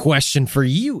is a question for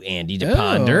you, Andy, to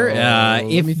ponder. let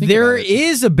If me think there about it.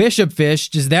 is a bishopfish,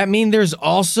 does that mean there's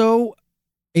also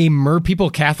a Mer people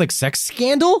Catholic sex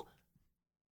scandal?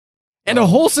 And a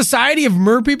whole society of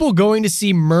Mer people going to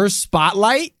see Mer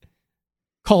Spotlight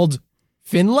called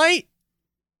Finlight?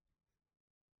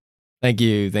 Thank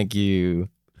you.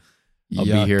 I'll Yuck.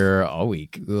 be here all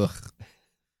week. Ugh.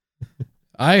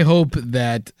 I hope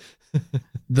that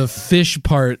the fish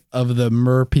part of the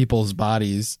Mer people's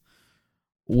bodies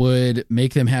would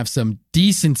make them have some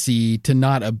decency to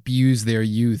not abuse their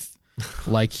youth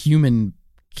like human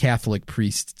Catholic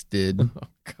priests did. Oh,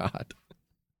 God.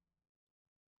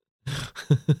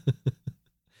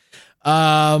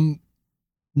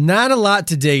 Not a lot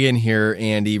to dig in here,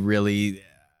 Andy, really.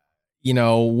 You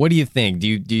know, what do you think? Do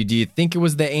you think it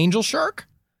was the angel shark?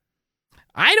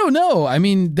 I don't know. I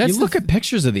mean, that's You look at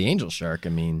pictures of the angel shark, I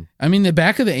mean, the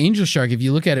back of the angel shark, if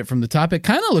you look at it from the top, it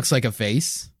kind of looks like a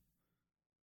face.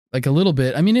 Like a little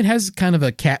bit. I mean, it has kind of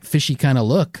a catfishy kind of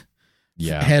look.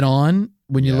 yeah. Head on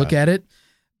when you Yeah. look at it.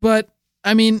 But,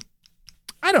 I mean,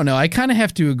 I don't know. I kind of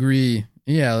have to agree.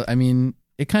 Yeah, I mean,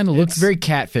 it kind of looks It's very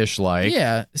catfish-like.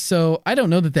 Yeah, so I don't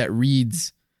know that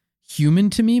reads human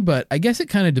to me, but I guess it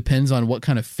kind of depends on what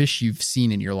kind of fish you've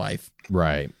seen in your life.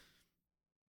 Right.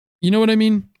 You know what I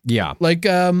mean? Yeah. Like,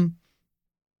 I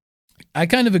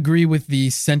kind of agree with the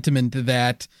sentiment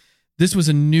that this was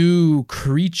a new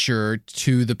creature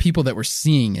to the people that were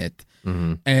seeing it,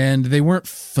 Mm-hmm. and they weren't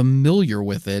familiar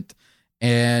with it,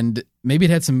 and maybe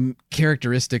it had some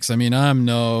characteristics. I mean,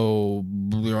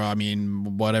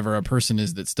 whatever a person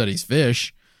is that studies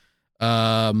fish.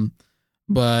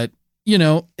 But you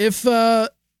know, if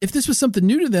this was something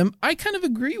new to them, I kind of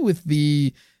agree with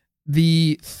the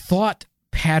thought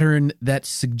pattern that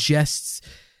suggests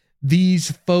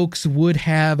these folks would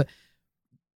have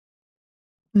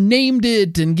named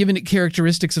it and given it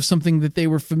characteristics of something that they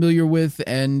were familiar with,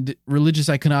 and religious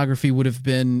iconography would have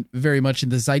been very much in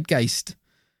the zeitgeist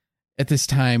at this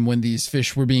time when these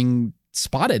fish were being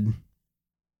spotted.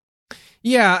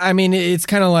 Yeah, I mean, it's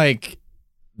kind of like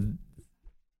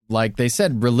they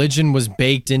said, religion was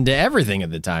baked into everything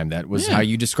at the time. That was Yeah. how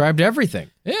you described everything.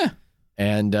 Yeah.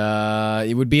 And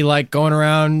it would be like going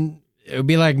around, it would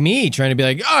be like me trying to be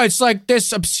like, oh, it's like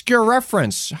this obscure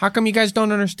reference. How come you guys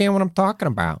don't understand what I'm talking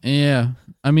about? Yeah.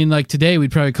 I mean, like today,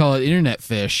 we'd probably call it internet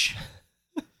fish.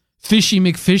 Fishy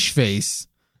McFish face.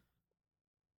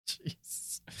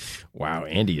 Wow,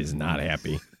 Andy is not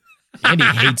happy. Andy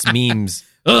hates memes.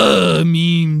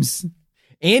 Memes.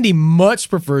 Andy much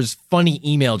prefers funny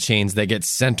email chains that get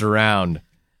sent around.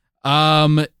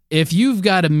 If you've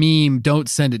got a meme, don't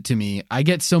send it to me. I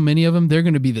get so many of them, they're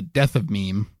going to be the death of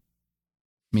meme.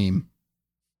 Me.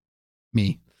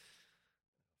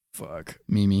 Fuck.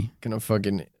 Mimi. Can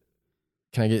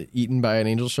I get eaten by an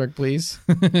angel shark, please?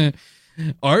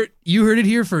 Art, you heard it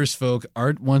here first, folk.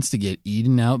 Art wants to get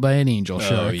eaten out by an angel Oh,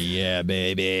 shark. yeah,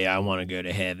 baby. I want to go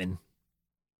to heaven.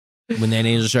 When that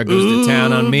angel shark goes to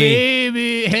town on me.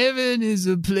 Baby, heaven is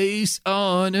a place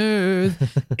on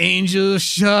earth. Angel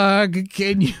shark,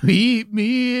 can you eat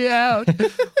me out?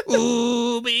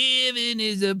 Ooh, heaven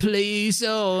is a place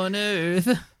on earth.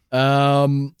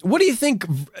 What do you think?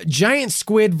 Giant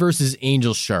squid versus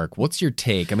angel shark. What's your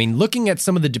take? I mean, looking at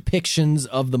some of the depictions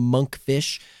of the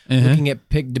monkfish, looking at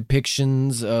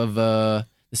depictions of the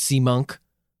sea monk.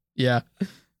 Yeah.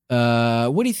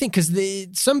 What do you think? Because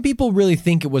some people really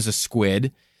think it was a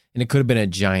squid, and it could have been a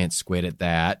giant squid at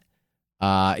that.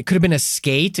 It could have been a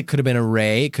skate. It could have been a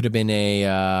ray. It could have been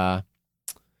it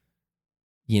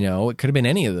could have been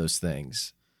any of those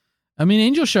things. I mean,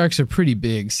 angel sharks are pretty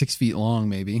big, 6 feet long,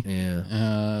 maybe. Yeah.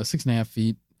 6.5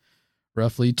 feet,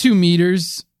 roughly 2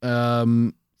 meters.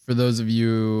 For those of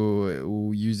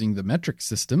you using the metric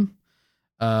system,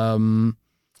 I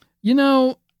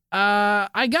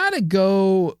gotta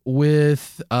go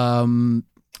with.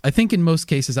 I think in most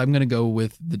cases, I'm gonna go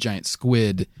with the giant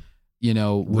squid.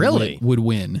 Really? would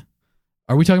win.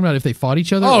 Are we talking about if they fought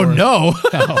each other? Oh, or- no.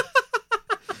 Oh.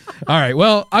 All right.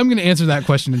 Well, I'm going to answer that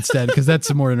question instead because that's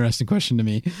a more interesting question to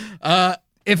me.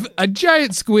 If a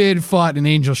giant squid fought an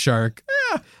angel shark,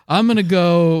 I'm going to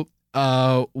go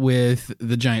with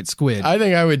the giant squid. I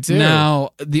think I would too.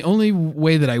 Now, the only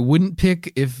way that I wouldn't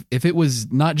pick if it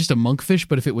was not just a monkfish,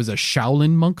 but if it was a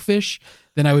Shaolin monkfish,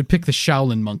 then I would pick the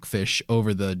Shaolin monkfish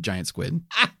over the giant squid.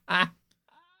 That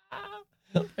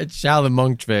Shaolin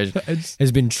monkfish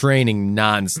has been training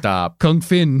nonstop. Kung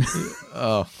Fin.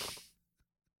 Oh.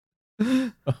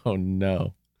 Oh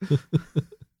no.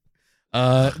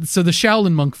 So the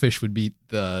Shaolin monkfish would beat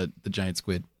the giant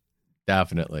squid.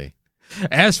 Definitely.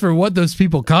 As for what those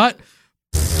people caught,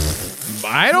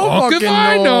 I don't fucking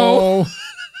I know.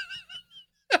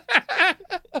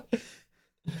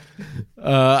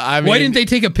 I mean, Why didn't they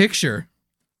take a picture?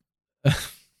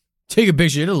 take a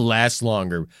picture? It'll last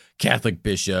longer. Catholic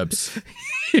bishops.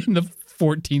 In the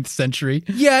 14th century.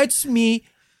 Yeah, it's me,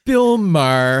 Bill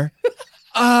Maher.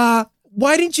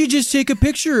 Why didn't you just take a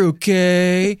picture,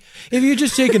 okay? If you're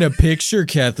just taking a picture,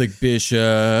 Catholic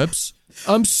bishops,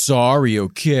 I'm sorry,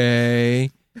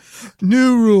 okay?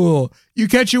 New rule. You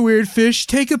catch a weird fish,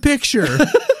 take a picture.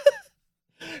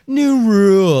 New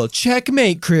rule.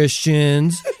 Checkmate,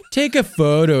 Christians. Take a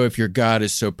photo if your God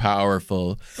is so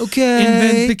powerful, okay?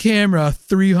 Invent the camera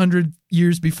 300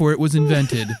 years before it was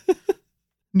invented.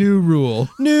 New rule.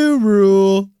 New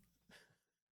rule.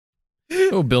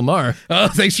 Oh, Bill Maher. Oh,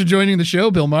 thanks for joining the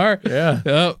show, Bill Maher. Yeah.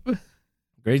 Oh,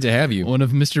 Great to have you. one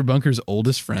of Mr. Bunker's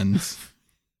oldest friends,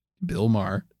 Bill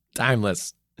Maher.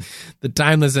 Timeless. The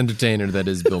timeless entertainer that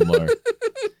is Bill Maher.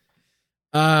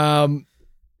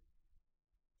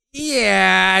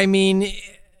 Yeah, I mean,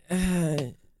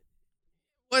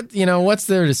 what's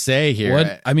there to say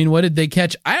here? What did they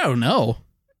catch? I don't know.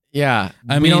 Yeah,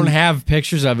 I we mean, don't have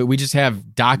pictures of it. We just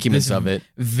have documents this of it.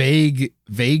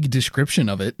 Vague description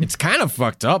of it. It's kind of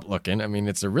fucked up looking. I mean,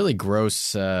 it's a really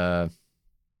gross looking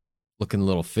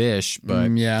little fish,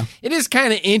 but yeah. it is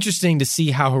kind of interesting to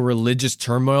see how religious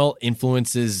turmoil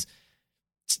influences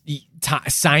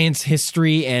science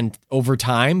history and over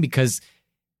time, because,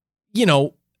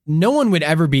 no one would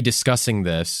ever be discussing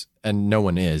this, and no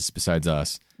one is besides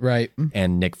us. Right.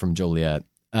 And Nick from Joliet.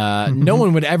 No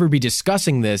one would ever be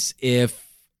discussing this if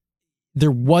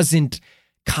there wasn't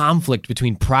conflict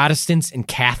between Protestants and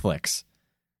Catholics.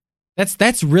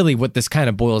 That's really what this kind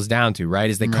of boils down to, right?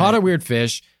 Is they caught a weird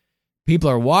fish. People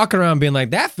are walking around being like,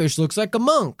 that fish looks like a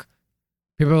monk.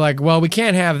 People are like, well, we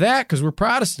can't have that because we're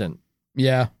Protestant.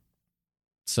 Yeah.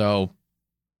 So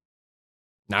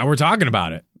now we're talking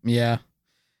about it. Yeah.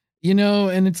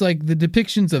 And it's like the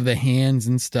depictions of the hands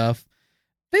and stuff,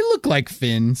 they look like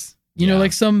fins.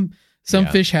 Like some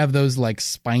fish have those like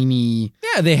spiny.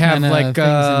 Yeah, they have like things in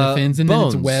the fins, and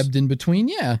bones. then it's webbed in between.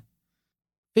 Yeah,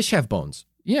 Fish have bones.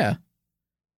 yeah.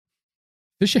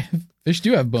 Fish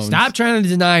do have bones. Stop trying to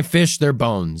deny fish their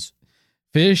bones.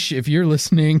 Fish, if you're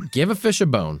listening, Give a fish a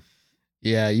bone.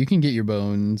 yeah, you can get your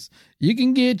bones. You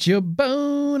can get your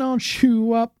bone on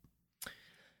chew up.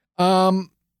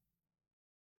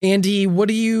 Andy, what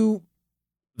do you...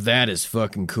 That is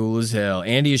fucking cool as hell.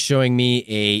 Andy is showing me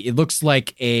it looks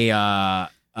like a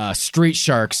Street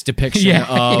Sharks depiction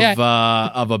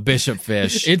of a bishop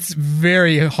fish. It's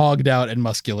very hogged out and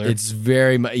muscular. It's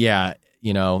very,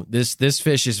 this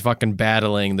fish is fucking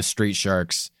battling the Street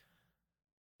Sharks,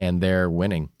 and they're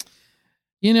winning.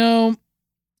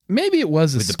 Maybe it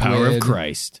was a with the squid. power of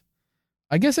Christ.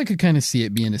 I guess I could kind of see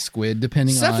it being a squid,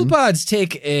 depending on... Cephalopods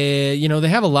take they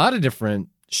have a lot of different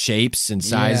shapes and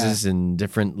sizes and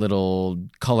different little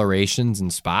colorations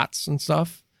and spots and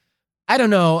stuff. I don't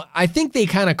know. I think they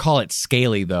kind of call it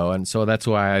scaly, though, and so that's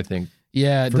why I think,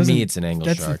 Yeah, for me, it's an angle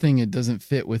That's shark. the thing. It doesn't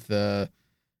fit with the,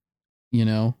 I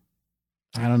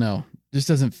don't know. Just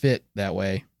doesn't fit that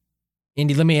way.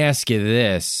 Andy, let me ask you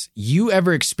this. You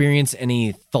ever experience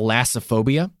any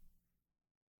thalassophobia?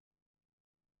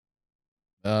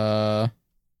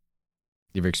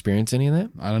 You ever experience any of that?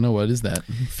 I don't know. What is that?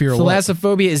 Fear of what?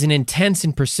 Thalassophobia is an intense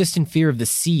and persistent fear of the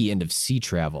sea and of sea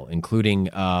travel, including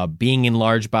being in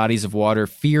large bodies of water,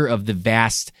 fear of the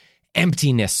vast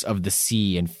emptiness of the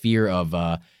sea, and fear of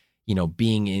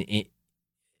being in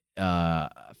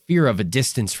fear of a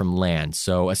distance from land.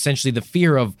 So essentially, the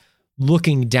fear of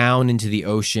looking down into the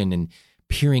ocean and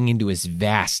peering into its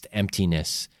vast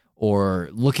emptiness, or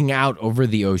looking out over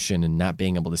the ocean and not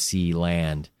being able to see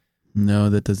land. No,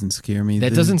 that doesn't scare me.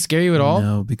 That doesn't scare you at all?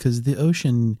 No, because the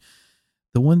ocean,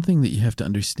 the one thing that you have to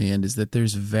understand is that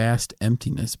there's vast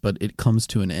emptiness, but it comes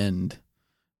to an end.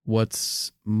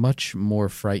 What's much more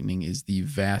frightening is the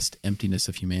vast emptiness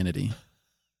of humanity.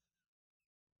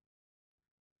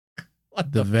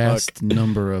 What The the vast fuck?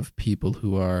 number of people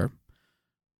who are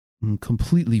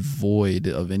completely void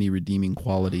of any redeeming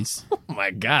qualities. Oh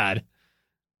my God.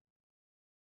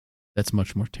 That's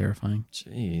much more terrifying.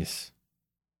 Jeez.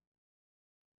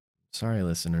 Sorry,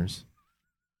 listeners.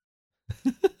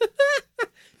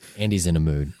 Andy's in a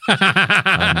mood.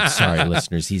 I'm sorry,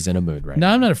 listeners. He's in a mood right No,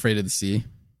 now. I'm not afraid of the sea.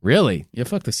 Really? Yeah,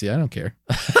 fuck the sea. I don't care.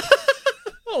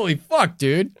 Holy fuck,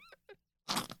 dude.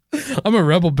 I'm a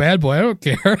rebel bad boy. I don't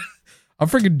care. I'll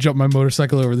freaking jump my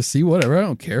motorcycle over the sea. Whatever. I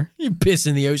don't care. You piss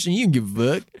in the ocean. You can give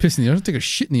a fuck. Piss in the ocean. Take a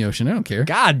shit in the ocean. I don't care.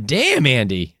 God damn,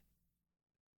 Andy.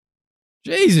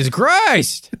 Jesus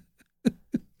Christ.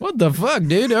 What the fuck,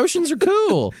 dude? Oceans are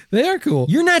cool. They are cool.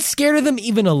 You're not scared of them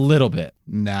even a little bit.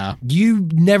 Nah. You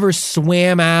never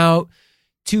swam out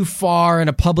too far in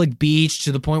a public beach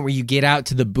to the point where you get out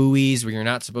to the buoys where you're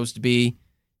not supposed to be,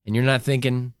 and you're not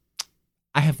thinking,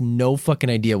 I have no fucking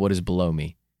idea what is below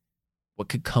me. What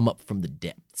could come up from the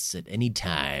depths at any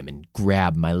time and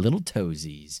grab my little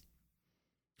toesies.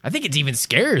 I think it's even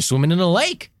scarier swimming in a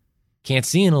lake. Can't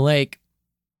see in a lake.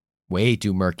 Way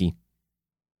too murky.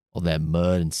 All that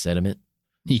mud and sediment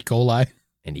E. coli.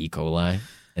 and E. coli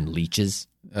and leeches.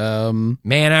 Um,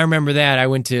 Man, I remember that. I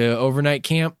went to overnight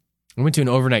camp. I went to an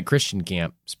overnight Christian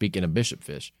camp, speaking of bishop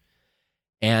fish.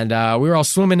 And we were all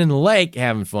swimming in the lake,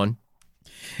 having fun.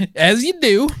 as you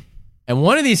do. And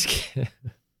one of these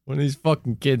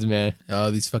fucking kids, man,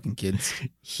 Oh, these fucking kids.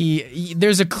 he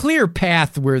there's a clear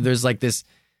path where there's like this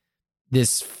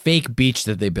fake beach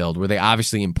that they build where they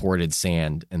obviously imported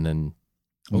sand and then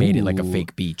made it like a Ooh.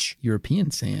 fake beach. European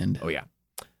sand. Oh, yeah.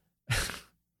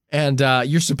 And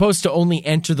you're supposed to only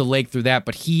enter the lake through that,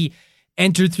 but he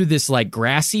entered through this like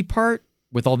grassy part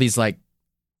with all these like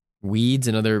weeds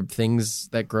and other things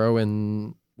that grow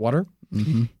in water.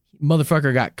 Mm-hmm.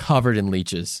 Motherfucker got covered in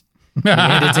leeches. He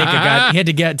had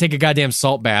to take a goddamn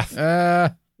salt bath.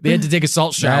 They had to take a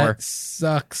salt shower. That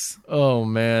sucks. Oh,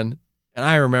 man. And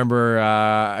I remember,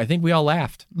 I think we all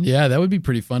laughed. Yeah, that would be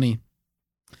pretty funny.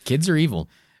 Kids are evil.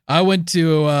 I went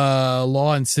to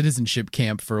law and citizenship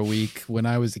camp for a week when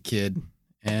I was a kid.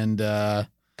 And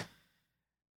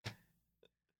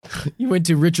You went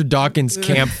to Richard Dawkins'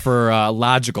 camp for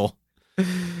logical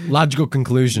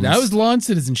conclusions. that was law and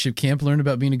citizenship camp. Learned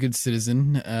about being a good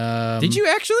citizen. Did you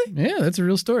actually? Yeah, that's a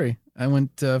real story. I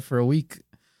went for a week.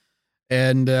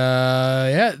 And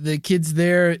yeah, the kids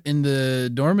there in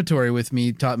the dormitory with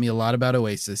me taught me a lot about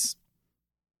Oasis.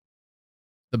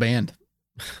 The band.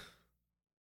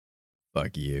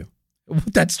 Fuck you.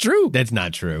 That's true. That's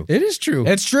not true. It is true.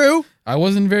 It's true. I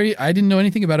didn't know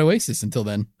anything about Oasis until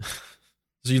then.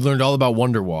 So you learned all about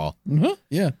Wonderwall Uh-huh.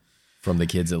 Yeah. from the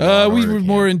kids at Law and We Order were camp.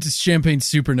 more into Champagne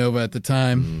Supernova at the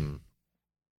time. Mm.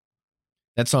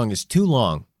 That song is too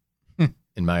long,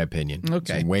 in my opinion.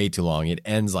 Okay. It's way too long. It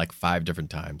ends like 5 different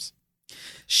times.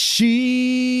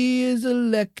 She is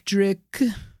electric.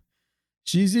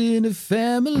 She's in a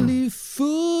family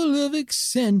full of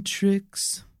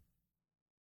eccentrics.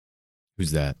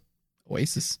 Who's that?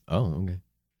 Oasis. Oh, okay.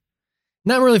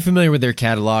 Not really familiar with their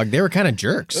catalog. They were kind of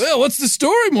jerks. Well, what's the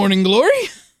story, Morning Glory?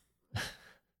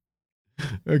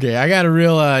 Okay, I got a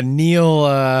real Neil,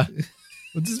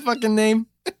 what's his fucking name?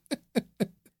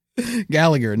 Noel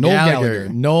Gallagher.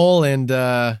 Noel and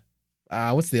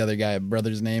What's the other guy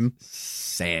brother's name?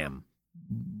 Simon.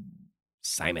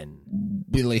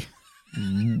 Billy.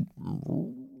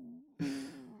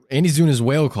 Andy's doing his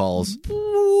whale calls.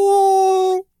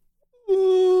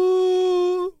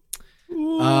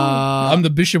 I'm the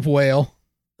Bishop Whale.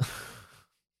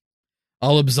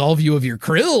 I'll absolve you of your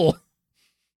krill.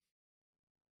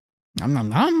 Nom nom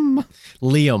nom.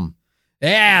 Liam.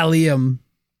 Yeah, Liam.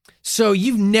 So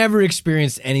you've never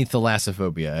experienced any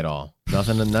thalassophobia at all?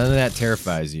 None of that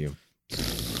terrifies you?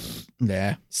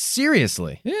 Yeah.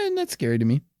 Seriously? Yeah, not scary to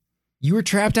me. You were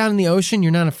trapped out in the ocean?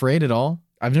 You're not afraid at all?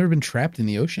 I've never been trapped in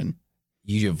the ocean.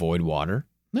 You avoid water?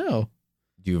 No.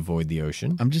 Do you avoid the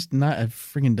ocean? I'm just not a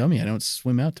freaking dummy. I don't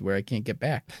swim out to where I can't get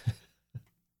back.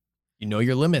 You know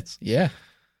your limits. Yeah.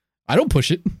 I don't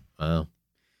push it. Oh.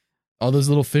 All those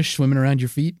little fish swimming around your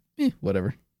feet,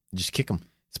 whatever. Just kick them.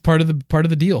 It's part of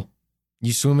the deal.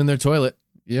 You swim in their toilet.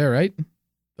 Yeah, right?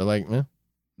 They're like, eh,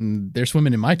 They're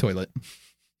swimming in my toilet.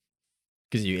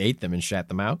 because you ate them and shat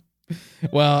them out.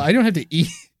 Well, I don't have to eat.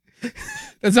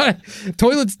 That's not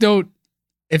toilets don't.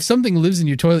 If something lives in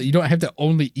your toilet, you don't have to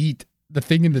only eat the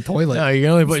thing in the toilet. No, you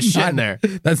can only put It's shit not- in there.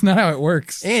 That's not how it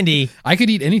works. Andy. I could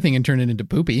eat anything and turn it into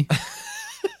poopy.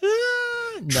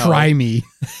 No. Try me.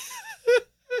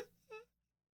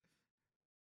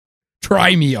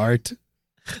 Try me, Art.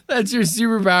 That's your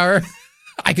superpower.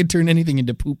 I could turn anything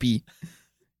into poopy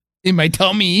in my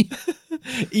tummy.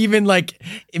 Even like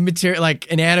immaterial, like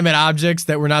inanimate objects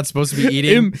that we're not supposed to be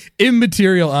eating.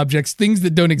 Immaterial objects, things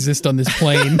that don't exist on this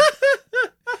plane.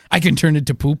 I can turn it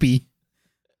to poopy.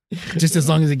 Just as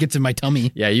long as it gets in my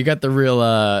tummy. Yeah, you got the real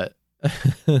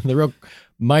The real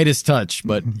Midas touch,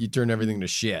 but you turn everything to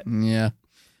shit. Yeah.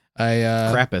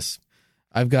 Krampus.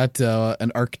 I've got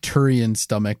an Arcturian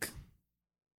stomach.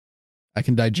 I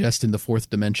can digest in the 4th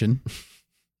dimension.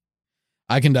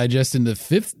 I can digest in the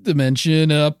 5th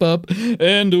dimension, up,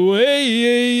 and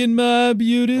away in my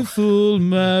beautiful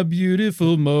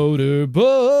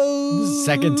motorboat. This is the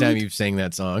second time you've sang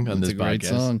that song on this It's a great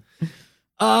podcast. song.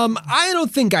 I don't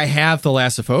think I have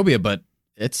thalassophobia, but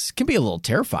it can be a little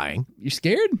terrifying. You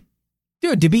scared?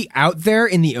 Dude, to be out there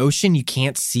in the ocean, you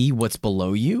can't see what's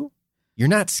below you. You're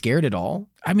not scared at all?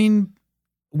 I mean,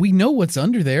 we know what's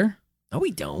under there. No,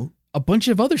 we don't. A bunch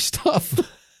of other stuff.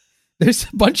 There's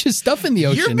a bunch of stuff in the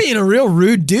ocean. You're being a real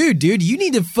rude dude. You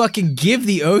need to fucking give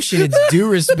the ocean its due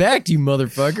respect, you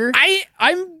motherfucker.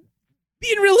 I'm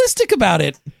being realistic about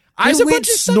it. I There's a went bunch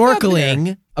of stuff out there.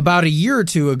 snorkeling about a year or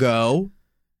two ago.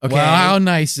 Okay. Wow, how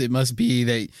nice it must be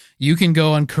that you can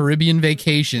go on Caribbean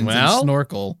vacations and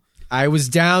snorkel. I was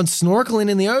down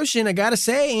snorkeling in the ocean. I gotta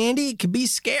say, Andy, it could be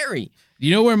scary.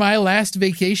 You know where my last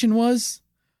vacation was?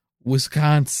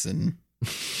 Wisconsin.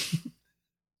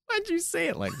 Why'd you say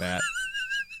it like that?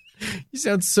 You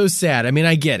sound so sad. I mean,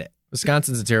 I get it.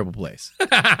 Wisconsin's a terrible place.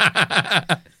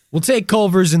 We'll take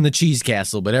Culver's and the Cheese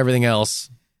Castle, but everything else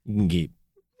you can keep.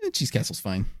 Cheese Castle's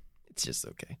fine. It's just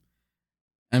okay.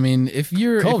 I mean, if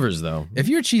you're Culver's, though. if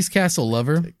you're a Cheese Castle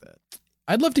lover, Take that.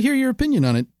 I'd love to hear your opinion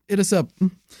on it. Hit us up.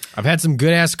 I've had some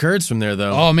good ass curds from there,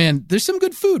 though. Oh man, there's some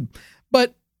good food,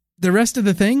 but the rest of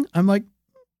the thing, I'm like,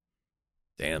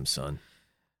 Damn, son.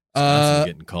 Wisconsin's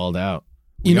getting called out.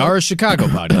 We you know- are a Chicago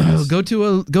podcast.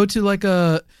 go to like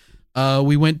a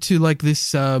we went to like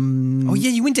this Oh,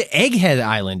 yeah, you went to Egghead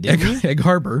Island, didn't you? Egg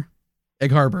Harbor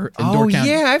in Oh, Door County.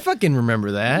 yeah, I fucking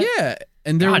remember that. Yeah,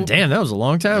 and there God damn, that was a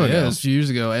long time ago. Yeah, it was a few years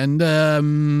ago, and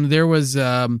there was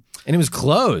And it was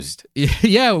closed.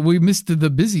 yeah, we missed the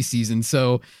busy season,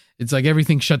 so it's like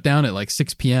everything shut down at like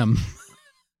 6 p.m.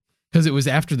 because it was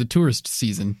after the tourist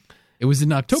season. It was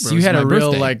in October. So It you was had my a real,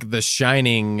 birthday. like, The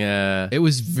Shining. It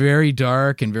was very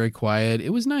dark and very quiet. It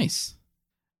was nice.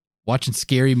 Watching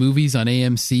scary movies on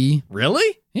AMC.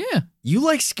 Really? Yeah, You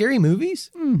like scary movies?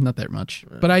 not that much.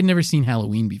 But I'd never seen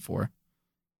Halloween before,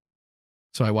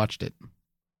 so I watched it.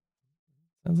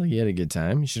 Sounds like you had a good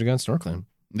time. You should have gone snorkeling.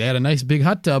 They had a nice big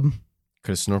hot tub.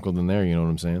 Could have snorkeled in there, you know what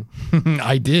I'm saying?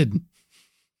 I did.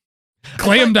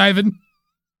 Clam diving.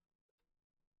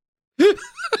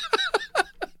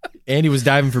 Andy was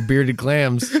diving for bearded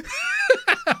clams.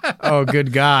 Oh,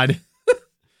 good God.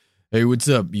 Hey, what's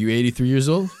up? You 83 years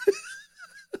old?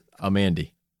 I'm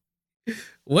Andy.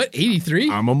 What,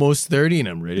 83? I'm almost 30 and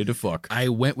I'm ready to fuck. I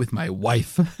went with my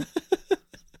wife.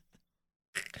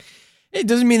 It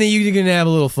doesn't mean that you're going to have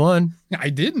a little fun. I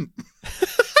didn't.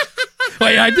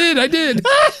 Wait, I did. I didn't.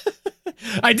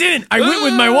 I went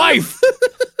with my wife.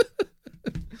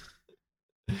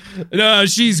 No,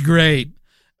 she's great.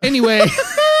 Anyway.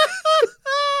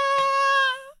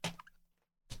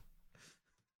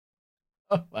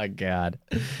 Oh, my God.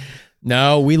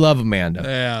 No, we love Amanda.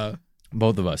 Yeah,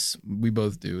 Both of us. we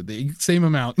both do. The same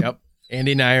amount. Yep.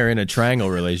 Andy and I are in a triangle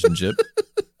relationship.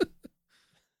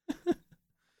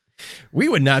 We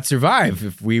would not survive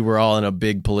if we were all in a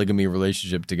big polygamy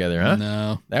relationship together, huh?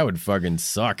 No. That would fucking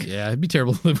suck. Yeah, it'd be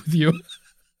terrible to live with you.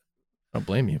 I don't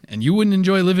blame you. And you wouldn't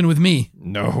enjoy living with me.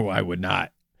 No, I would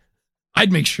not. I'd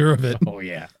make sure of it. Oh,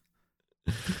 yeah.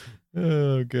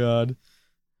 Oh, God.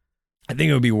 I think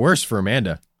it would be worse for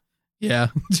Amanda. Yeah.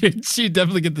 She'd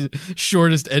definitely get the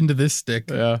shortest end of this stick.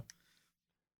 Yeah.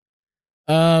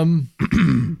 Not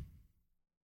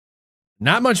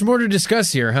much more to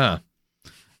discuss here, huh?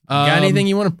 Got anything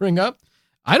you want to bring up?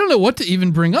 I don't know what to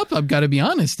even bring up. I've got to be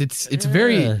honest. It's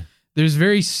very, there's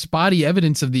very spotty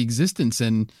evidence of the existence.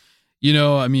 And, you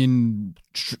know, I mean,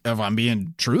 if I'm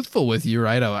being truthful with you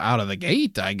right out of the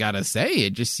gate, I got to say,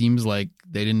 it just seems like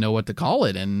they didn't know what to call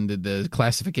it. And the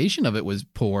classification of it was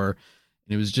poor.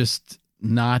 It was just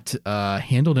not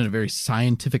handled in a very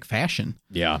scientific fashion.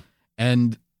 Yeah.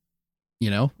 And,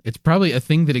 you know, it's probably a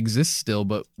thing that exists still,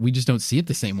 but we just don't see it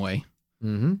the same way.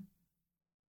 Mm-hmm.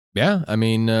 Yeah, I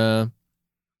mean,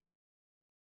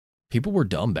 people were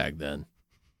dumb back then.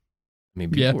 I mean,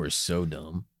 people Yeah. were so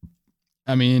dumb.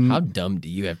 I mean, How dumb do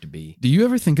you have to be? do you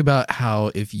ever think about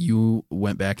how if you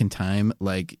went back in time,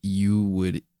 like you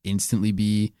would instantly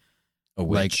be A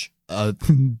like witch. a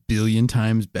billion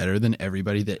times better than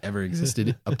everybody that ever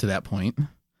existed up to that point?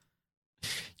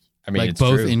 I mean, Like it's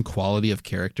both true. in quality of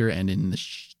character and in the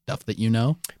stuff that you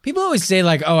know. People always say,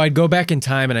 like, oh, I'd go back in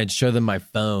time and I'd show them my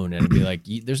phone and I'd be like,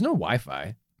 there's no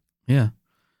Wi-Fi. Yeah.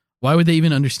 Why would they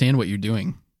even understand what you're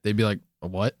doing? They'd be like,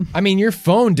 what? I mean, your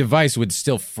phone device would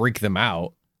still freak them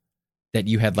out. that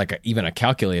you had like even a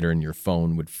calculator in your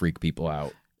phone would freak people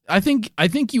out. I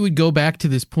think you would go back to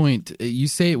this point. You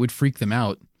say it would freak them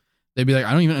out. They'd be like,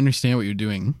 I don't even understand what you're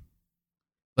doing.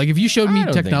 Like if you showed me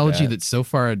technology that's so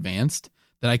far advanced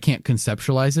that I can't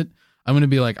conceptualize it, I'm going to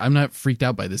be like, I'm not freaked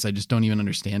out by this. I just don't even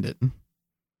understand it.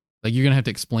 Like you're going to have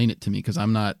to explain it to me because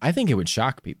I'm not. I think it would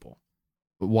shock people.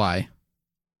 Why?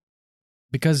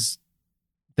 Because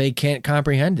they can't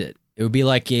comprehend it. It would be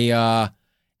like a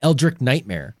Eldritch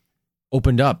nightmare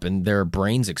opened up and their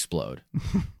brains explode.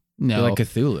 No, like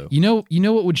Cthulhu. You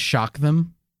know what would shock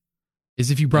them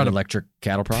is if you brought an electric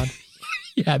cattle prod.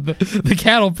 Yeah, the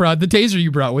cattle prod, the taser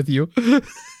you brought with you.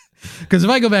 Because if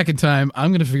I go back in time,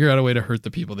 I'm going to figure out a way to hurt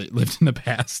the people that lived in the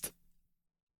past.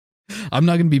 I'm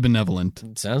not going to be benevolent.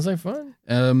 It sounds like fun.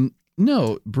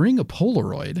 No, bring a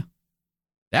Polaroid.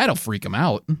 That'll freak them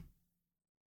out.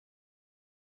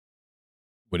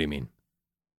 What do you mean?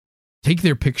 Take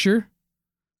their picture?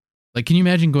 Like, can you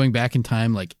imagine going back in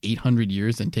time like 800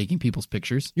 years and taking people's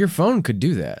pictures? Your phone could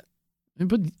do that.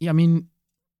 But, I mean,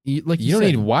 like you don't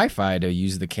need Wi-Fi to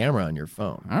use the camera on your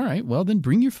phone. All right, well, then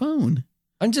bring your phone.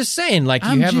 I'm just saying, like, you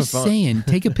have a phone. I'm just saying,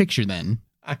 take a picture then.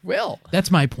 I will.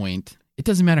 That's my point. It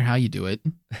doesn't matter how you do it.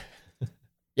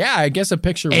 Yeah, I guess a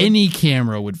picture would. Any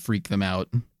camera would freak them out.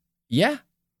 Yeah.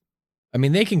 I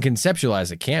mean, they can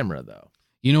conceptualize a camera, though.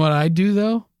 You know what I'd do,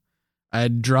 though?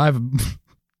 I'd drive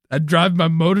my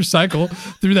motorcycle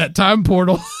through that time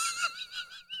portal.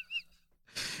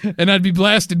 And I'd be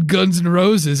blasting Guns N'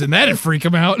 Roses, and that'd freak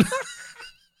them out.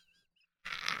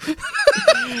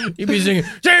 You'd be singing,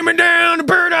 "Take me down to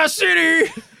Paradise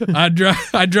City." I'd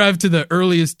drive to the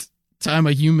earliest time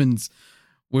of humans,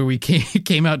 where we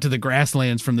came out to the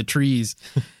grasslands from the trees,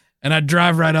 and I'd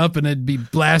drive right up, and I'd be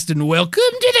blasting, "Welcome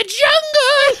to the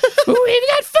jungle. We've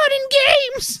got fun and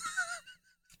games."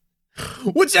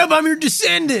 What's up? I'm your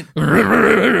descendant. They'd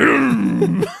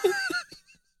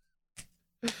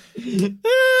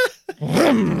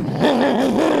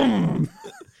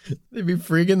be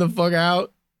freaking the fuck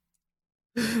out.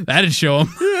 That'd show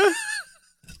them.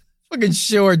 Fucking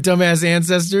show our dumbass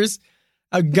ancestors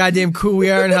how goddamn cool we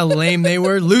are and how lame they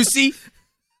were. Lucy,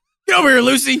 get over here,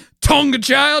 Lucy. Tonga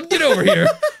child, get over here.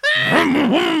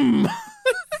 Tonga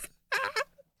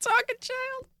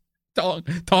child.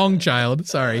 Tong child,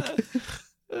 sorry.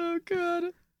 Oh,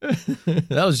 God.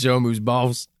 That was show him whose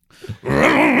balls.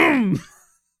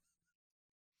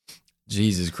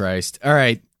 Jesus Christ. All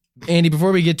right. Andy,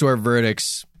 before we get to our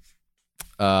verdicts,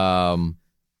 let's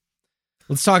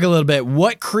talk a little bit.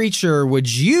 What creature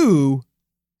would you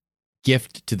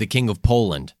gift to the King of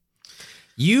Poland?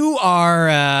 You're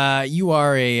a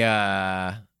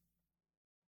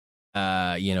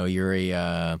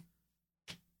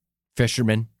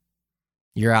fisherman.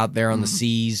 You're out there on the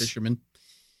seas. Fisherman.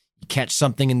 You catch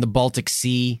something in the Baltic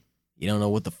Sea. You don't know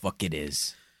what the fuck it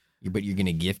is. But you're going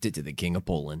to gift it to the King of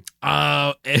Poland.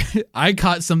 I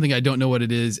caught something I don't know what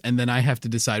it is, and then I have to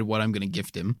decide what I'm going to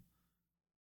gift him.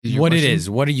 What it is?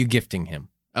 What are you gifting him?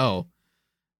 Oh,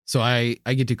 so I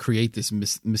get to create this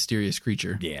mysterious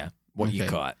creature. Yeah, what you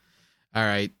caught. All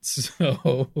right,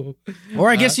 so... Or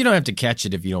I guess you don't have to catch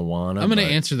it if you don't want to. I'm going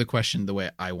to answer the question the way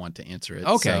I want to answer it.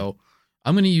 Okay. So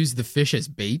I'm going to use the fish as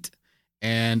bait,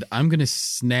 and I'm going to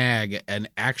snag an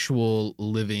actual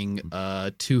living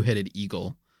two-headed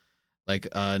eagle. Like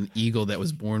an eagle that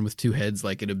was born with two heads,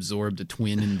 like it absorbed a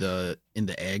twin in the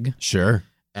egg. Sure.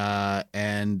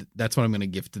 And that's what I'm going to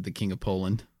gift to the King of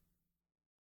Poland.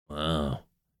 Wow.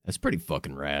 That's pretty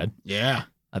fucking rad. Yeah.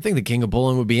 I think the King of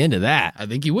Poland would be into that. I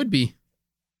think he would be.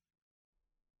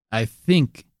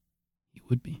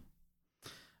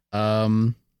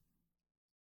 And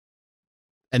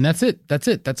that's it.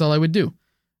 That's all I would do.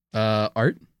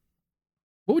 Art,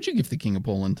 what would you give the King of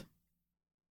Poland?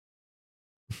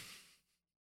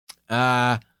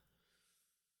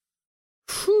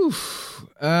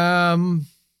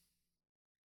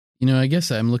 I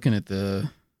guess I'm looking at the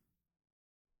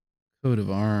coat of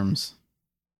arms.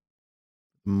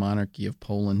 The monarchy of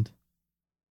Poland.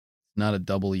 It's not a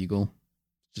double eagle.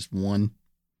 Just one.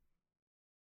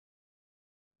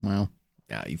 Wow.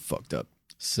 Yeah, you fucked up.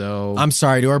 So I'm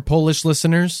sorry to our Polish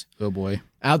listeners. Oh boy.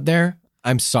 Out there.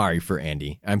 I'm sorry for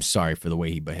Andy. I'm sorry for the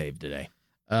way he behaved today.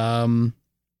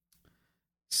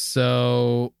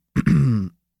 So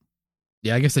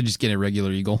yeah, I guess I just get a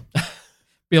regular eagle.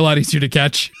 Be a lot easier to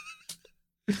catch.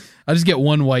 I'll just get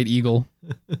one white eagle.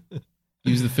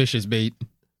 Use the fish as bait.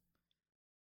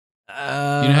 You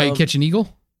know how you catch an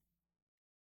eagle?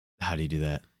 How do you do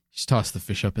that? Just toss the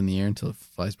fish up in the air until it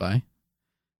flies by.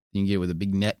 You can get it with a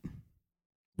big net.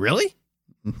 Really?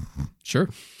 Sure.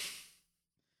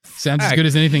 Sounds as good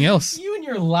as anything else. You and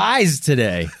your lies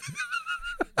today.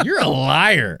 You're a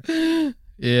liar.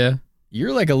 Yeah.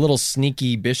 You're like a little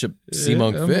sneaky Bishop Sea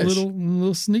Monk I'm fish. a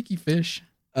little sneaky fish.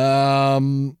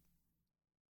 Man,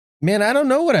 I don't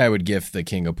know what I would gift the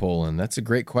King of Poland. That's a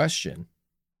great question.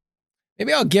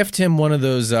 Maybe I'll gift him one of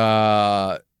those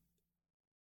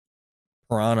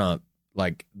piranha,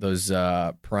 like those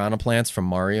piranha plants from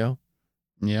Mario.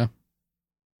 Yeah.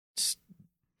 Just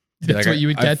That's like, what you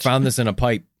would I catch. found this in a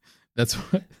pipe. That's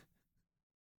what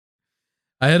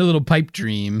I had a little pipe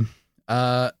dream.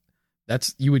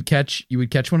 That's you would catch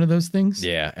one of those things?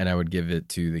 Yeah, and I would give it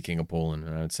to the King of Poland,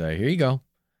 and I would say, "Here you go."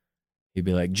 He'd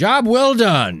be like, "Job well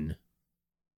done."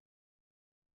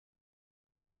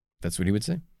 That's what he would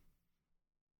say.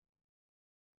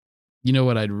 You know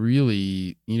what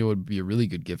would be a really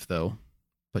good gift though?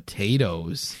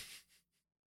 Potatoes.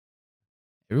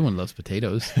 Everyone loves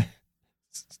potatoes.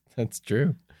 That's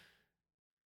true.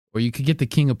 Or you could get the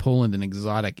King of Poland an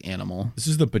exotic animal, This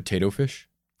is the potato fish.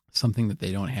 something that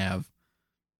they don't have,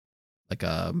 like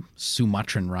a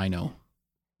Sumatran rhino.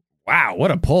 Wow,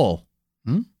 what a pull!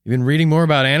 Hmm? You've been reading more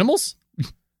about animals?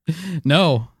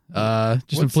 No,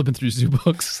 just been flipping through zoo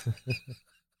books.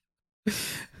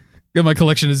 Got my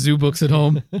collection of zoo books at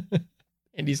home.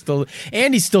 And he still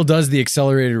does the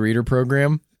accelerated reader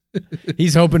program.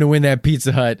 He's hoping to win that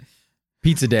Pizza Hut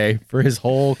pizza day for his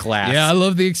whole class. Yeah, I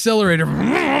love the accelerator.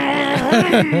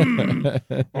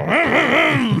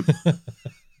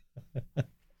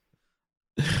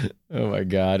 Oh my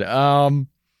god.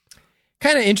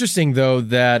 Kind of interesting though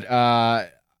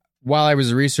that while I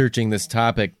was researching this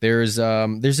topic, there's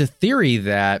a theory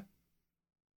that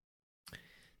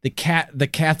the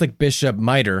Catholic bishop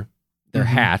mitre, their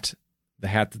hat, the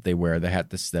hat that they wear, the hat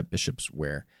that bishops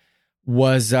wear,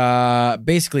 was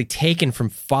basically taken from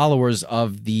followers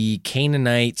of the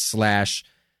Canaanite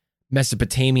 /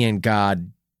 Mesopotamian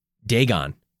god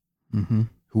Dagon, Mm-hmm.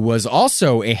 who was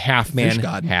also a half man, Fish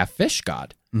god. half fish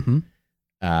god. Mm-hmm.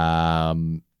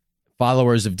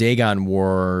 Followers of Dagon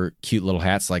wore cute little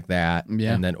hats like that,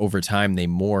 Yeah. and then over time they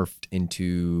morphed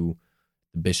into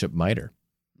the bishop mitre.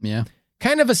 Yeah.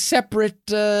 Kind of a separate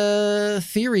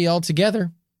theory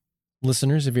altogether.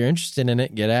 Listeners, if you're interested in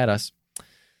it, get at us.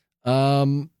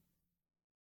 Kind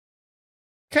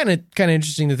of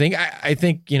interesting to think. I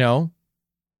think,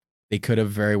 they could have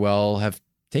very well have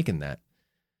taken that.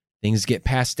 Things get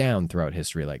passed down throughout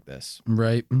history like this.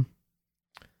 Right.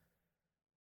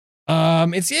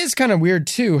 It's kind of weird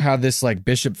too how this like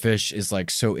bishop fish is like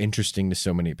so interesting to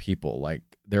so many people. Like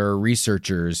there are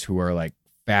researchers who are like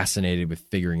fascinated with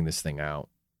figuring this thing out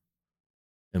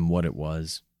and what it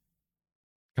was.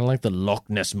 Kind of like the Loch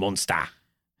Ness Monster.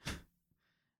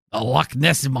 The Loch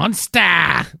Ness Monster.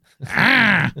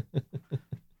 Ah!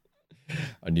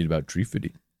 I need about tree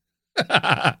fitty.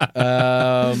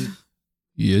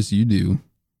 Yes, you do.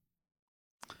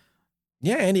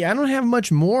 Yeah, Andy, I don't have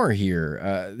much more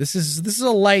here. This is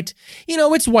a light,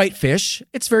 it's whitefish.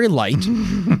 It's very light.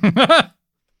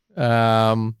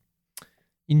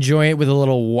 Enjoy it with a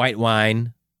little white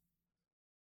wine,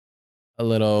 a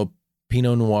little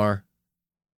Pinot Noir.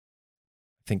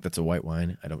 I think that's a white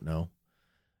wine. I don't know.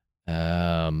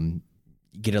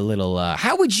 Get a little.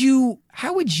 How would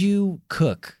you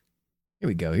cook? Here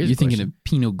we go. Here's You're a thinking question. of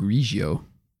Pinot Grigio.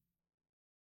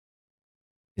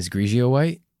 Is Grigio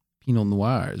white? Pinot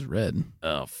Noir is red.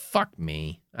 Oh, fuck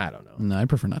me. I don't know. No, I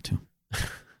prefer not to.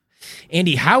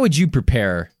 Andy, how would you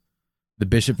prepare the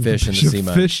bishop fish and the sea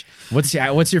monk? Fish. What's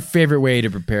your favorite way to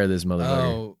prepare this motherfucker?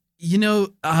 Oh,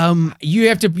 You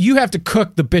have to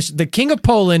cook the King of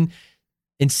Poland.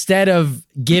 Instead of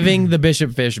giving the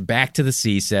bishop fish back to the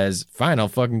sea, says, "Fine, I'll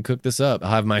fucking cook this up. I'll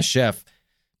have my chef,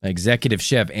 my executive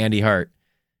chef, Andy Hart,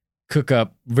 cook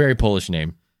up very Polish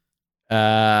name.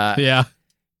 yeah.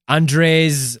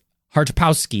 Andrzej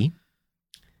Hartopowski.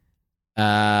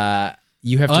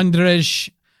 You have to.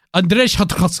 Andrzej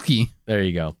Hatkowski. There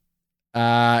you go.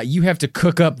 You have to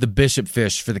cook up the bishop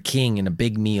fish for the king in a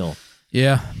big meal.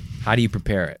 Yeah. How do you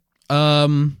prepare it?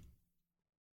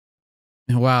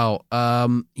 Wow.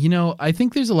 I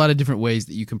think there's a lot of different ways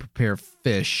that you can prepare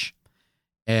fish,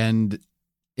 and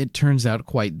it turns out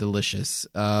quite delicious.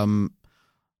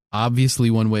 Obviously,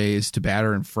 one way is to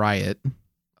batter and fry it.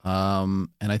 And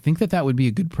I think that would be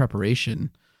a good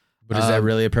preparation. But is that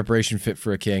really a preparation fit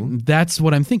for a king? That's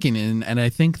what I'm thinking, and I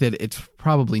think that it's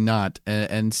probably not.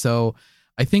 And so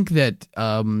I think that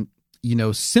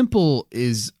simple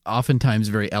is oftentimes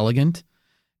very elegant.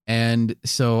 And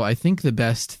so I think the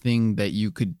best thing that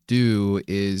you could do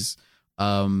is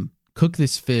cook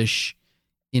this fish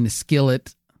in a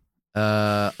skillet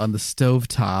on the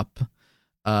stovetop.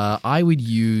 I would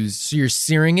use... So you're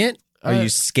searing it? Are you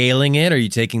scaling it? Are you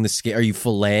taking the scale? Are you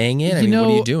filleting it? I mean, what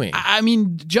are you doing? I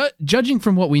mean, judging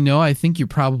from what we know, I think you're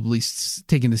probably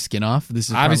taking the skin off. This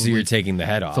is Obviously, probably you're taking the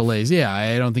head off. fillets. Yeah,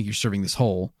 I don't think you're serving this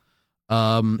whole.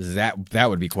 That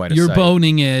would be quite a You're sight.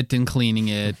 boning it and cleaning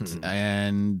it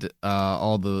and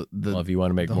all the Well, if you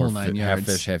want to make the more whole 9 half yards.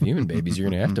 fish, half human babies, you're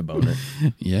going to have to bone it.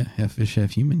 yeah, half fish,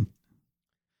 half human.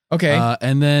 Okay.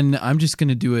 And then I'm just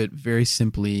gonna do it very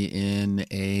simply in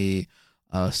a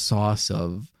sauce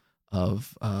of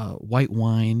white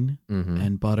wine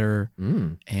and butter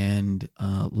and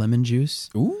lemon juice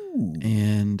Ooh.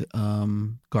 and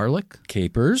garlic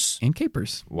Capers. and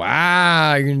capers.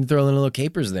 Wow. You're going to throw in a little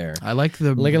capers there. I like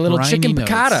the Like a little briny chicken notes.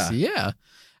 piccata. Yeah,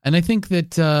 and I think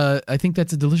that's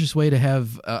a delicious way to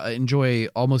have enjoy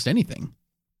almost anything.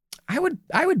 I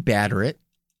would batter it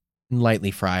and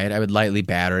lightly fry it. I would lightly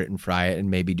batter it and fry it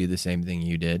and maybe do the same thing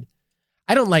you did.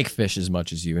 I don't like fish as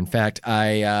much as you. In fact,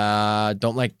 I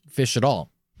don't like fish at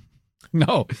all.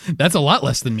 No, that's a lot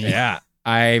less than me. Yeah.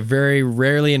 I very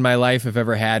rarely in my life have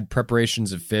ever had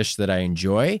preparations of fish that I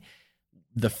enjoy.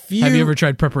 Have you ever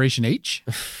tried Preparation H?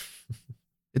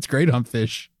 It's great on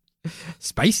fish.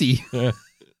 Spicy.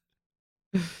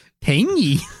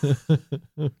 Tangy.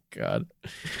 God.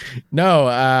 No,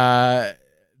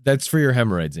 that's for your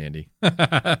hemorrhoids, Andy. You're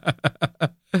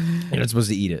not supposed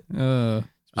to eat it.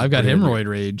 I've got hemorrhoid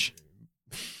rage.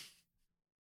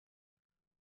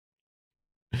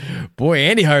 Boy,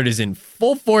 Andy Hart is in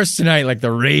full force tonight, like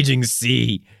the raging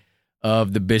sea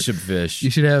of the bishop fish. You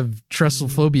should have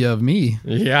trustlephobia of me.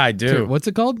 Yeah, I do. What's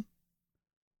it called?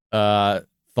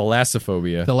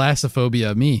 Thalassophobia.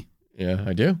 Thalassophobia of me. Yeah,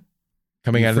 I do.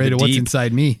 Coming out of Afraid the of what's deep.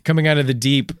 inside me. Coming out of the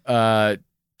deep,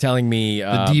 telling me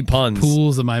The deep puns.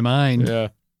 pools of my mind. Yeah.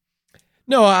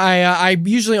 No, I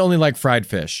usually only like fried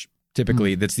fish.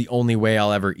 Typically, that's the only way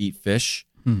I'll ever eat fish.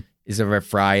 Is if I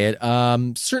fry it.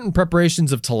 Certain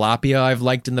preparations of tilapia I've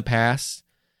liked in the past.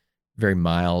 Very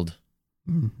mild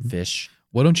fish.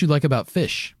 What don't you like about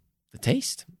fish? The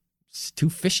taste. It's too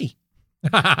fishy.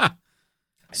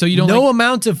 So you don't No like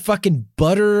amount of fucking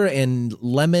butter and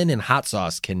lemon and hot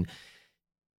sauce can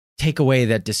take away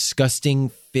that disgusting,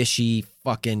 fishy,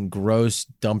 fucking gross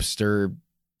dumpster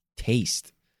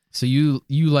taste. So you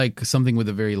like something with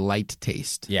a very light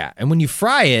taste. Yeah, and when you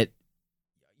fry it,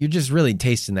 you're just really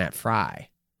tasting that fry.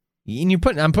 And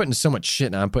I'm putting so much shit,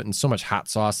 and I'm putting so much hot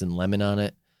sauce and lemon on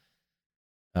it.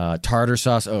 Tartar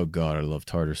sauce. Oh God, I love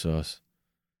tartar sauce.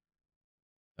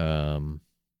 I've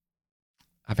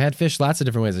had fish lots of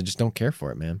different ways. I just don't care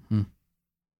for it, man.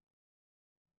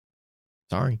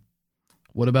 Sorry.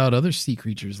 What about other sea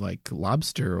creatures like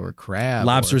lobster or crab?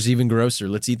 Lobster's even grosser.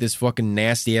 Let's eat this fucking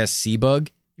nasty ass sea bug.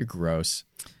 You're gross.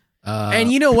 Or,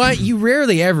 And you know what? You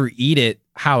rarely ever eat it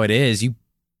how it is. You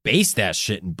baste that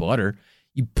shit in butter.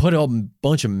 You put a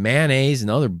bunch of mayonnaise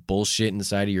and other bullshit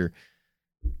inside of your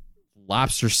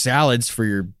lobster salads for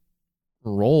your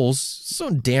rolls. So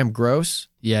damn gross.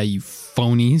 yeah, you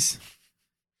phonies.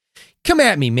 Come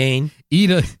at me, man. Eat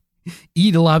a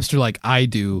lobster like I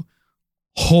do,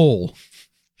 whole,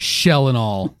 shell and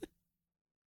all.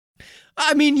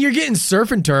 I mean, you're getting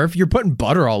surf and turf. You're putting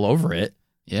butter all over it.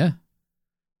 Yeah.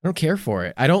 I don't care for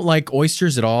it. I don't like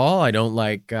oysters at all. I don't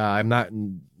like,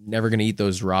 I'm never going to eat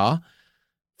those raw.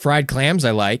 Fried clams,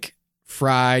 I like.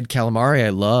 Fried calamari, I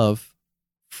love.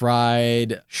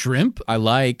 Fried Shrimp? I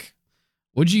like.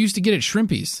 What'd you used to get at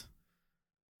Shrimpies?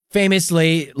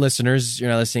 Famously, listeners, you're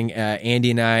not listening,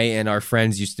 Andy and I and our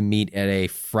friends used to meet at a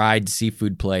fried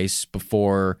seafood place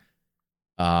before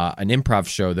an improv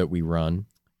show that we run.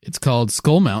 It's called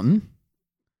Skull Mountain.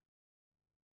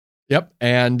 Yep.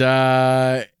 And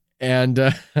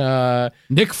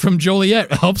Nick from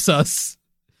Joliet helps us.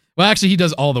 Well, actually, he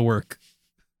does all the work.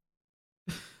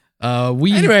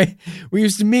 Anyway, we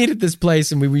used to meet at this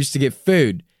place and we used to get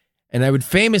food. And I would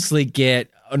famously get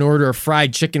an order of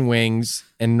fried chicken wings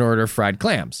and an order of fried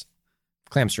clams.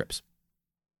 Clam strips.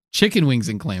 Chicken wings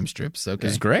and clam strips. It Okay.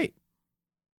 was great.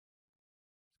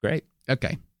 Great.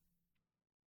 Okay.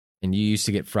 And you used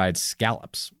to get fried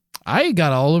scallops. I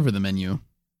got all over the menu.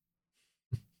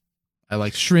 I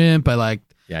like shrimp. I like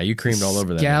Yeah, you creamed all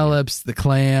over that. scallops, the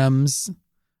clams.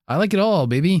 I like it all,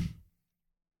 baby.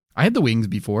 I had the wings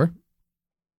before.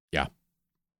 Yeah.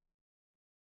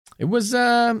 It was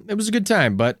a good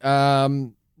time, but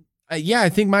yeah, I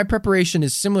think my preparation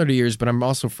is similar to yours, but I'm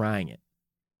also frying it.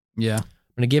 Yeah.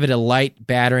 I'm going to give it a light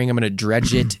battering. I'm going to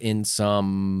dredge it in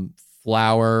some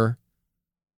flour.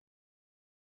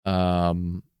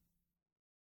 Do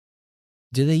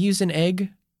they use an egg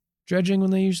dredging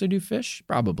when they usually do fish?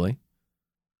 Probably.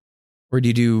 Or do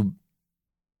you do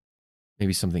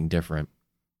maybe something different?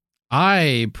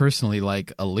 I personally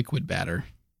like a liquid batter.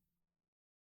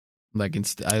 Like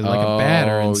I like a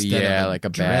batter instead of like a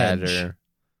dredge. batter.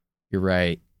 You're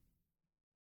right.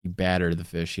 You batter the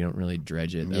fish. You don't really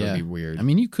dredge it. That would be weird. I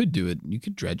mean, you could do it. You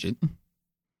could dredge it.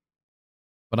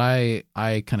 But I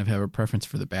kind of have a preference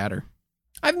for the batter.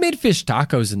 I've made fish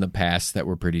tacos in the past that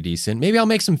were pretty decent. Maybe I'll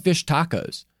make some fish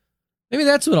tacos. Maybe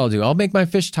that's what I'll do. I'll make my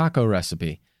fish taco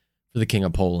recipe for the King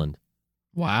of Poland.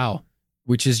 Wow.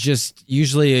 Which is just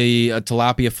usually a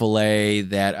tilapia fillet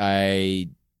that I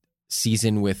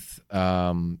season with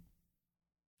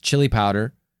chili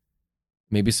powder,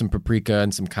 maybe some paprika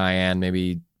and some cayenne,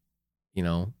 maybe,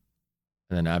 and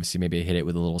then obviously maybe hit it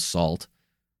with a little salt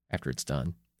after it's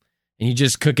done. And you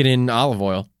just cook it in olive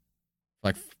oil,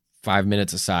 like 5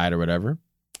 minutes aside or whatever.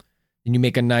 Then you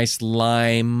make a nice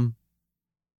lime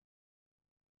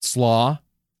slaw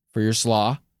for your slaw.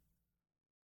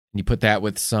 And you put that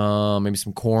with maybe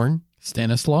some corn.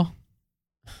 Stanislaw?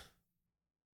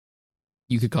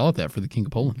 You could call it that for the King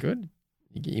of Poland. Good.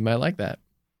 You might like that.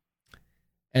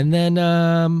 And then,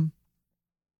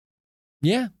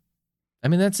 yeah. I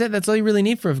mean, that's it. That's all you really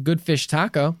need for a good fish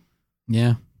taco.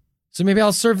 Yeah. So maybe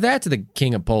I'll serve that to the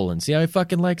King of Poland. See how he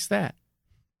fucking likes that.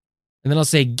 And then I'll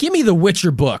say, give me the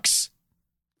Witcher books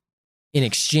in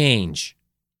exchange.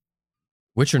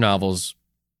 Witcher novels,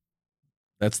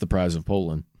 that's the prize of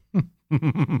Poland.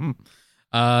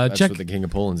 That's what the King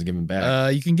of Poland's giving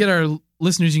back. You can get our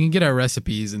listeners, you can get our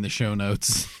recipes in the show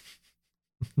notes.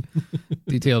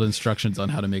 Detailed instructions on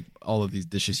how to make all of these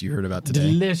dishes you heard about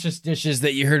today. Delicious dishes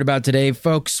that you heard about today,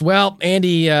 folks. Well,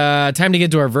 Andy, time to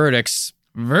get to our verdicts.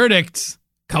 Verdicts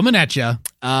coming at you.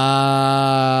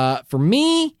 For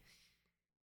me,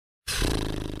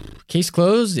 case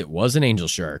closed. It was an angel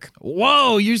shark.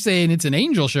 Whoa, you're saying it's an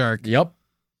angel shark? Yep.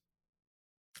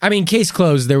 I mean, case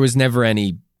closed. There was never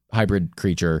any hybrid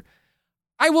creature.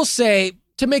 I will say,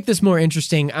 to make this more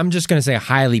interesting, I'm just going to say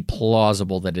highly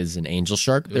plausible that it is an angel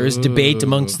shark. There is debate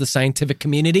amongst the scientific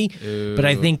community, but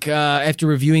I think after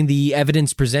reviewing the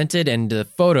evidence presented and the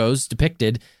photos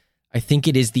depicted, I think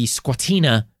it is the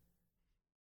squatina,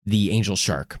 the angel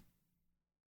shark,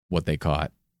 what they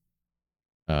caught.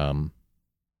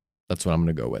 That's what I'm going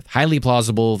to go with. Highly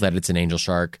plausible that it's an angel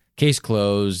shark. Case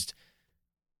closed.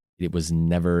 It was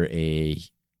never a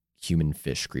human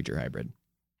fish creature hybrid.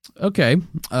 Okay.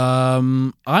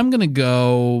 I'm going to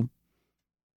go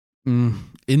in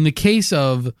the case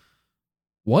of,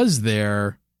 was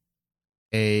there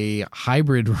a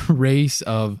hybrid race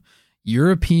of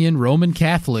European Roman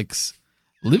Catholics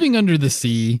living under the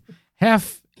sea,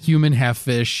 half human, half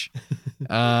fish?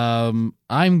 I'm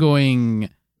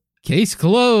going case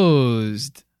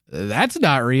closed. That's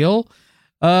not real.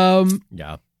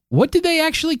 Yeah. What did they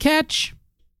actually catch?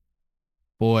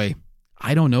 Boy,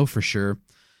 I don't know for sure.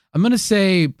 I'm gonna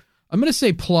say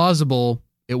plausible.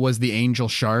 It was the angel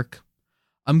shark.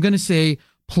 I'm gonna say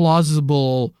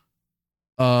plausible.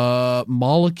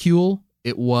 Molecule.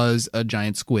 It was a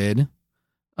giant squid.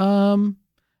 And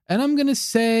I'm gonna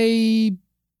say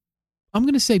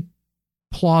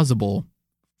plausible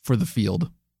for the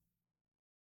field.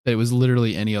 That it was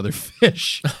literally any other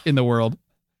fish in the world.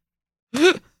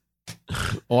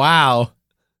 Wow.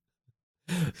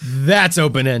 That's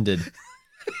open-ended.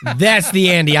 That's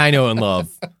the Andy I know and love.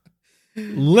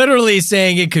 Literally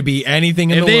saying it could be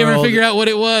anything in the world. If they ever figure out what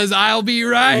it was, I'll be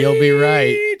right. You'll be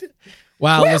right.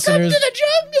 Wow, Welcome listeners. to the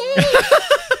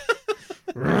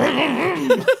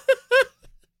jungle.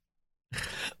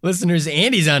 Listeners,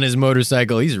 Andy's on his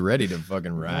motorcycle. He's ready to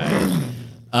fucking ride.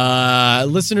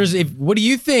 Listeners, what do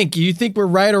you think? Do you think we're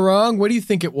right or wrong? What do you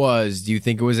think it was? Do you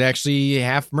think it was actually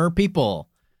half mer people?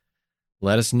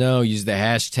 Let us know. Use the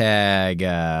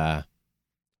hashtag.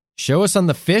 Show us on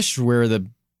the fish where the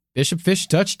bishop fish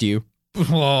touched you.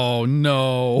 Oh,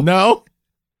 no. No?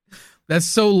 That's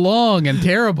so long and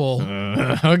terrible.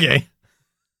 Okay.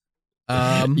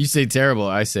 You say terrible.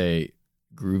 I say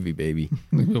groovy, baby.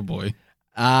 Oh, boy.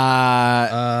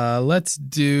 Let's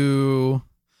do...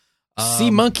 sea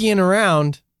monkeying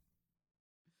around.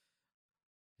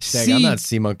 I'm not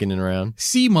sea monkeying around.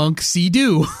 Sea monk, sea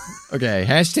do. Okay,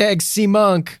 hashtag sea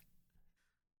monk.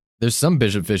 There's some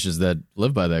bishop fishes that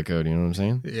live by that code, you know what I'm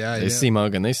saying? Yeah, They sea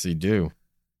monk and they sea do.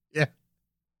 Yeah.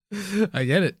 I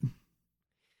get it.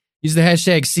 Use the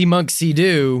hashtag sea monk, sea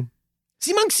do.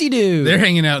 Sea monk, sea do. They're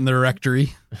hanging out in the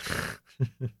rectory.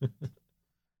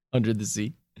 Under the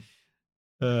sea.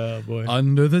 Oh, boy.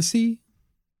 Under the sea.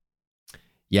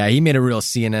 Yeah, he made a real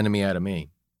sea anemone out of me.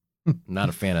 Not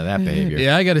a fan of that behavior.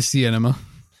 Yeah, I got a sea enema.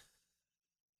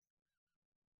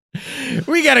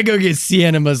 We got to go get sea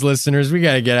enemas, listeners. We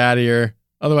got to get out of here.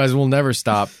 Otherwise, we'll never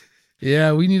stop.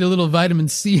 Yeah, we need a little vitamin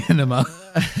C enema.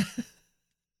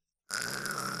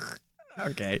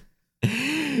 Okay.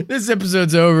 This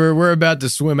episode's over. We're about to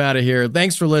swim out of here.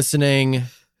 Thanks for listening.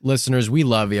 Listeners, we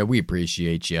love you. We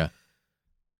appreciate you.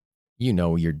 You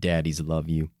know your daddies love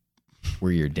you.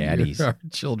 We're your daddies. You're our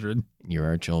children. You're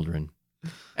our children.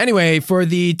 Anyway, for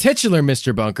the titular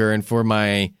Mr. Bunker and for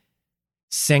my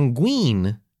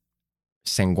sanguine,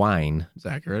 It's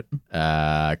accurate.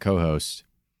 co-host,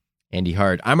 Andy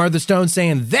Hart, I'm Arthur Stone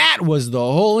saying that was the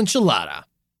whole enchilada.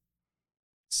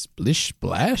 Splish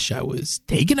splash, I was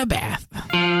taking a bath.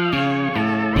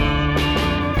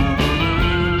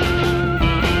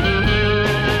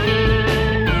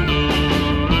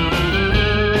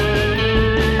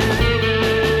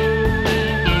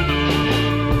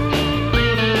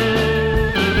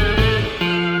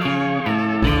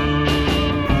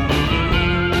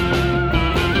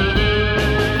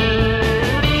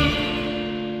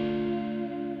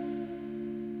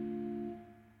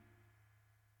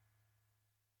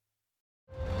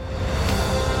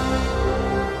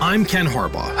 I'm Ken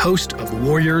Harbaugh, host of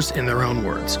Warriors in Their Own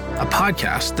Words, a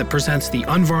podcast that presents the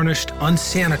unvarnished,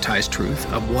 unsanitized truth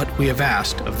of what we have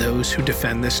asked of those who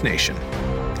defend this nation.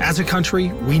 As a country,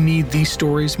 we need these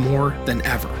stories more than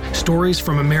ever. Stories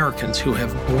from Americans who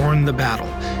have borne the battle,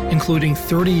 including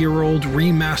 30-year-old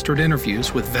remastered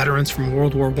interviews with veterans from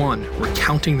World War I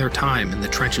recounting their time in the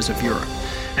trenches of Europe,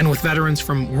 and with veterans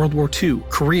from World War II,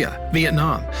 Korea,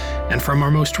 Vietnam, and from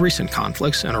our most recent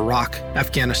conflicts in Iraq,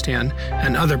 Afghanistan,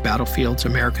 and other battlefields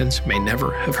Americans may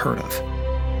never have heard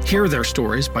of. Hear their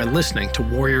stories by listening to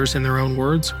Warriors in Their Own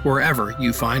Words wherever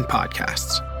you find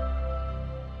podcasts.